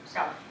 to that,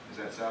 south. is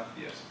that south?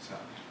 Yes, it's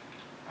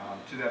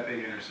south. To that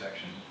big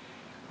intersection.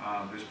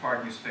 There's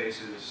parking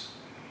spaces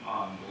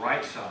on the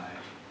right side,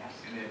 Yes.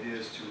 and the idea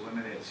is to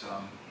eliminate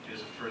some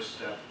as a first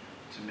step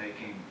to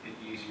making it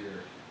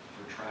easier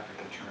for traffic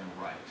to turn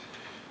right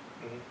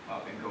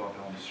up and go up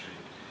Elm Street.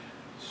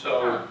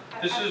 So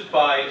this is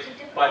by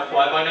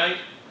fly-by-night?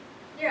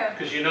 Yeah.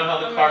 Because you know how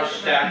the cars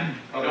stack?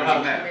 Oh, You know there's a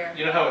how, map.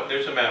 you know how,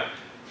 there's a map.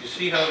 You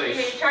see how You they, mean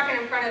you're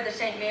talking in front of the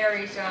St.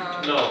 Mary's,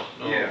 no,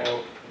 Yeah.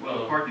 oh, Well,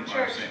 the parking lot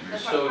Church, is St.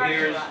 Mary's. the So parking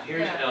here's lot,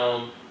 here's yeah.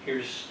 Elm,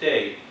 here's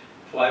State.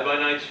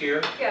 Fly-by-nights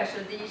here, Yeah,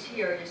 so these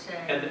here, you're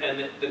saying.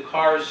 and the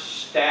cars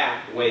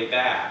stack way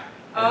back.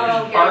 And Oh,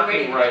 there's yeah,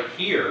 parking right. right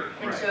here.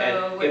 And Right. so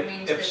And it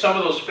means if that. some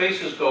of those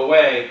spaces go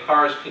away,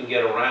 cars can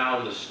get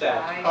around the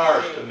stacked I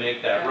cars see. to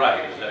make that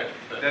right. Is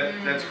Okay.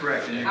 That's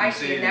correct, and you I can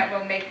see, see, and that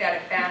will make that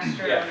a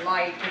faster Yeah.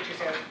 light, which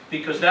is a,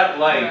 Because that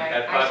light Right.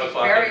 at I 5 see.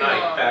 o'clock Very at night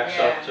long, backs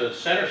yeah. up to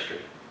Center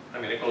Street. I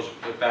mean,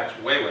 it backs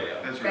way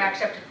up. that's right.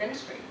 backs up to Finn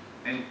Street,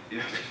 And,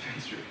 yeah,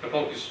 Fifth Street.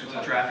 It's It's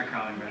a traffic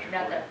calming measure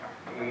not for that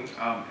it.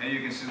 far. And you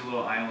can see the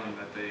little island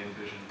that they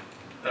envisioned.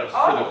 That's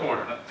Oh. for the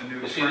corner. A new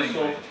You see this turning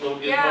little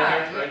lane. gizmo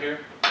Yeah. here, right here?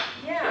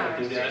 Yeah,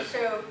 do that.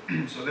 so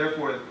So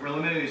therefore, we're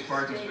eliminating these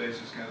parking State.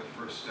 spaces, kind of the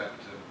first step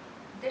to,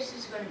 this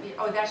is going to be,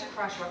 oh, that's a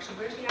crosswalk, so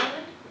where's the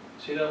island?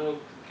 See that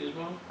little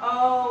gizmo?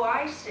 Oh,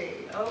 I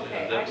see, Yeah,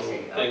 okay, that I little see,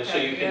 thing. okay. So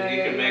you can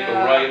Yeah, make a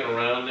yeah. right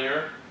around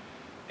there,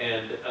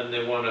 and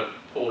they want to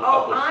pull a Oh,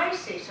 couple. I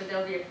see, so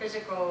there'll be a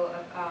physical,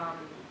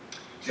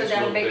 so Yes,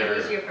 that'll look make there. it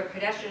easier for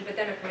pedestrians, but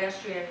then a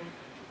pedestrian,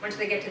 once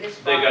they get to this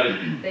They spot,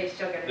 got they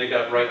still got to. They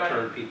got right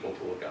turn people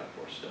to look out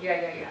for still.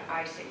 Yeah,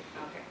 I see,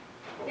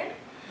 okay. Okay.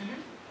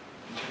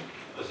 Yeah.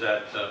 Mhm. Does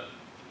that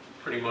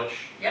pretty much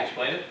Yeah.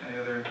 explain it?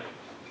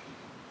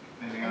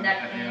 anything And else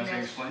that- anything and else to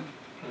that's- explain?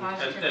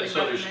 And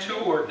so there's two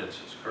recommended?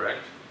 ordinances,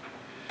 correct?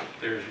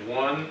 There's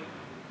one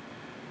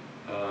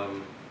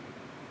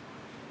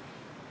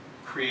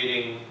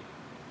creating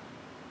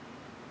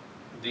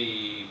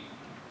the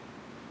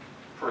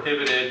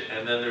prohibited,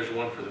 and then there's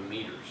one for the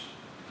meters.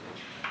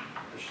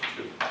 There's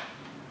two.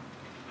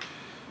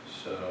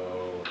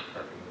 So,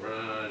 parking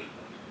garage.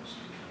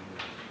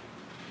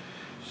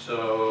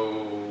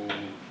 So,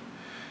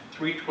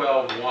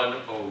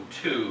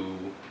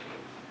 312-102,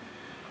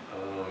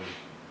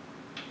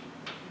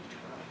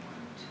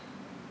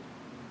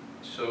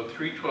 so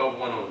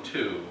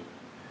 312-102,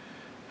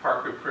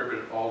 park or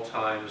prohibited at all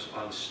times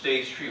on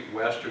State Street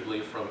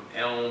westerly from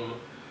Elm.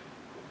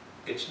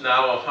 It's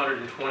now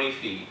 120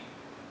 feet.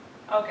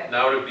 Okay.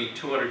 Now it'd be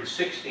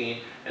 216,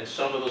 and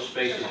some of those So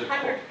spaces it's are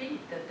 100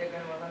 feet that they're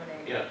going to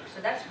eliminate. Yeah.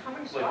 So that's, how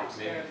many like spots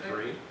maybe there?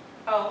 three,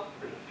 Oh,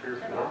 three or is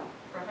that four. all?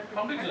 For 100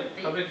 How big is 100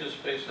 feet? how big is the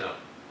space now?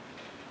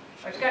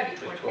 Oh, it's got to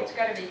be Like 20, it's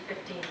got to be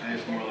 15 And feet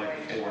it's more anyway.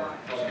 like as 4 well.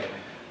 or something.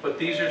 But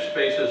these are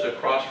spaces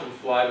across from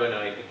Fly By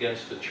Night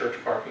against the church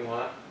parking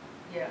lot,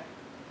 Yeah,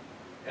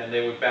 and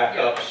they would back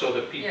Yeah. up so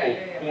that people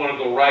Yeah. who want to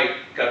go right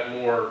got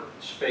more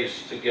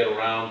space to get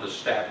around the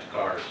stacked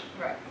cars.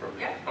 right. From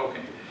Yeah.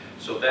 Okay,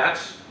 so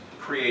that's,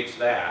 creates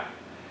that.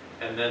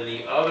 And then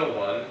the other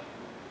one,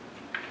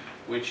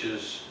 which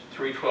is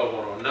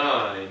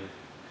 312-109,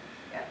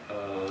 Yeah.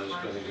 is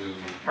going to do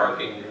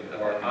parking,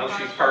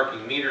 on-street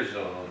parking meter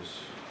zones.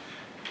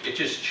 It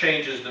just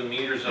changes the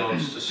meter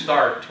zones to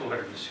start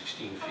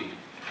 216 feet.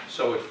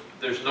 So if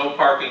there's no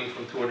parking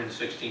from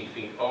 216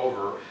 feet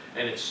over,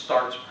 and it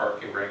starts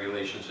parking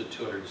regulations at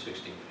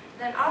 216 feet.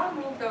 Then I'll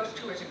move those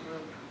two as a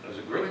group As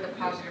a group? with a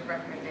positive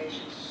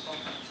recommendation from full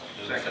council.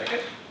 And a second?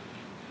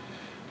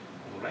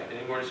 All right,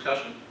 any more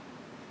discussion?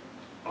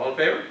 All in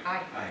favor?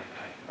 Aye. Aye.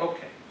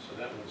 Okay, so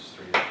that one's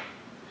 3.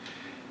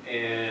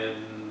 And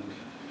And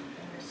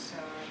this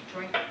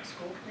joint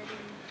school committee,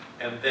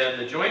 And then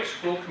the joint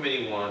school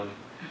committee one,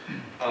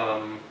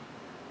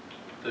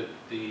 the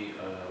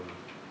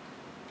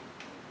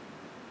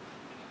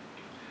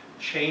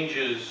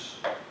changes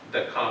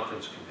the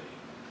conference committee.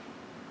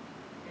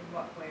 in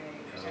what way?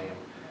 'Cause I Um,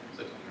 haven't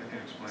the- noticed. I can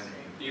explain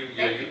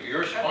it.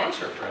 You're a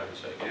sponsor, for heaven's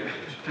sake.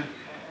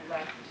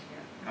 Left,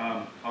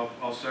 yeah.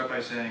 I'll start by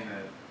saying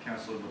that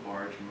Councilor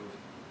Labarge moved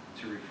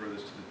to refer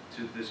this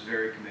to this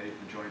very committee,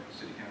 the Joint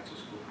City Council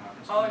School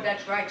Conference. Oh, Committee.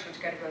 that's right, so it's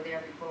got to go there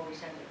before we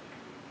send it.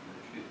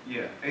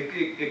 Yeah,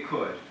 it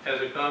could.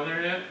 Has it gone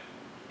there yet?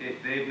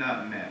 They've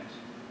not met,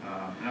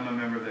 and I'm a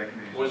member of that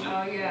committee. Was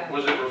Oh, yeah.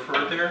 Was it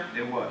referred there?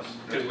 It was.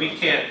 Because we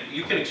can't,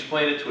 you can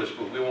explain it to us,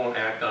 but we won't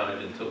act on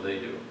it until they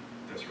do.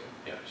 That's right.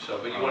 Yeah, so,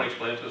 but you want to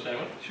explain it to us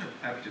anyway? Sure,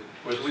 happy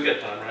to. We got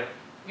time, right?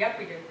 Yep,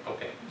 we do.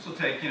 Okay. This will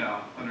take,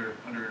 under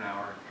an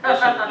hour.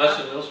 Less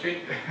than Mill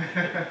Street?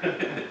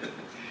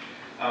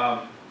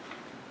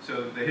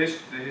 So the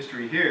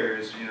history here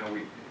is,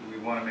 we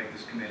want to make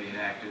this committee an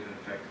active and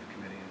effective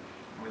committee.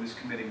 And when this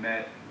committee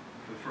met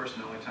for the first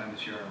and only time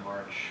this year on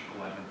March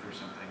 11th or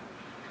something,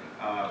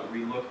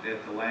 we looked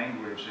at the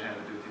language that had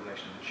to do with the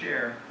election of the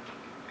chair,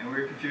 and we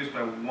were confused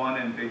by one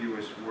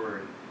ambiguous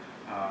word,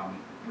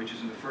 which is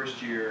in the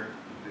first year,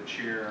 the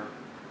chair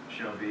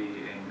shall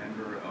be a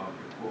member of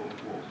the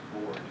quote-unquote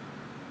board.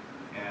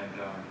 And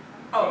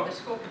Oh, the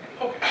school committee.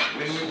 Okay.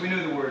 we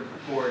knew the word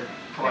board.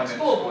 Like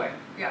school board,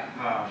 yeah.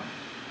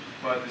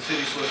 But the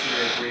city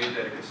solicitor agreed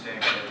that it could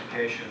stand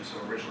clarification, so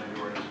originally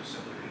the ordinance was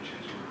simply going to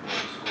change the report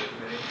of the school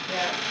committee.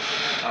 Yeah.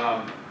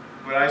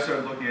 But I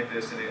started looking at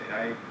this, and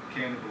I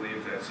came to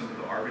believe that some of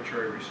the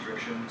arbitrary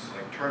restrictions,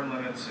 like term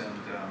limits and,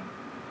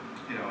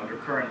 under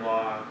current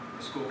law,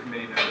 a school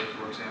committee member,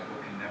 for example,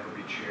 can never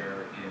be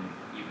chair in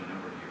even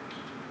numbered years.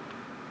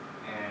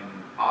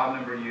 And odd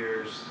numbered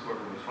years,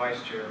 whoever was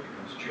vice chair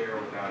becomes chair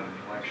without an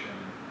election.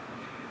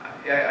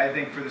 I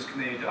think for this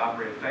committee to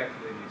operate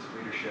effectively, it needs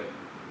leadership,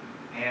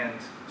 and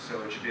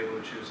so it should be able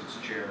to choose its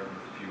chair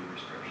with few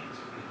restrictions.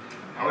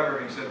 However,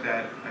 having said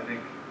that, I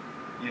think,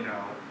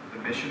 the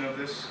mission of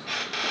this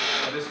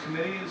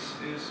committee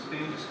is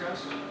being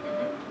discussed,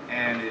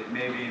 and it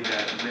may be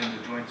that when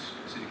the Joint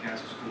City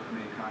Council School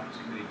Committee Conference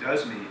Committee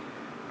does meet,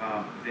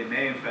 they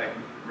may in fact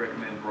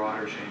recommend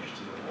broader changes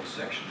to the whole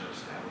section that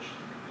establishes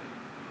the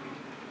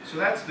committee. So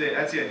that's the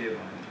idea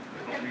behind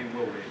it. We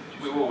will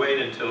wait. We will wait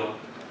until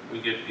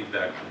we get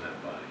feedback from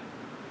that body.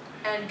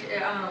 And,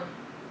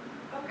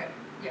 okay,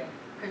 yeah.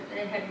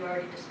 And have you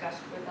already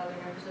discussed with other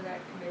members of that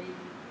committee?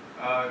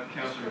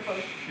 Councilor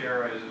proposed.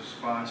 Shara is a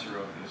sponsor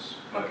of this,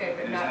 but Okay, it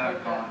but has not not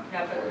with gone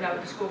before. not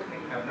with the school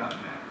committee? Have not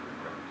met.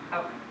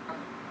 Oh,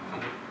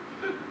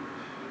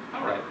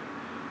 All right.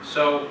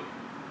 So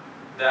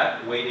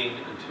that waiting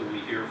until we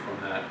hear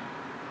from that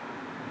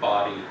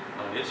body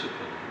on its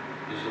opinion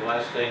is the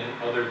last thing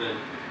other than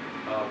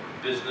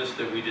business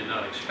that we did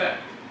not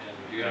expect. And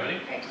do you have any?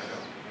 okay.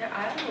 Yeah,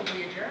 I will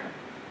be adjourned.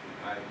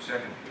 I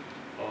second.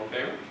 All in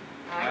favor?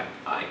 Aye.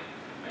 Aye.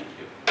 Thank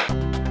you.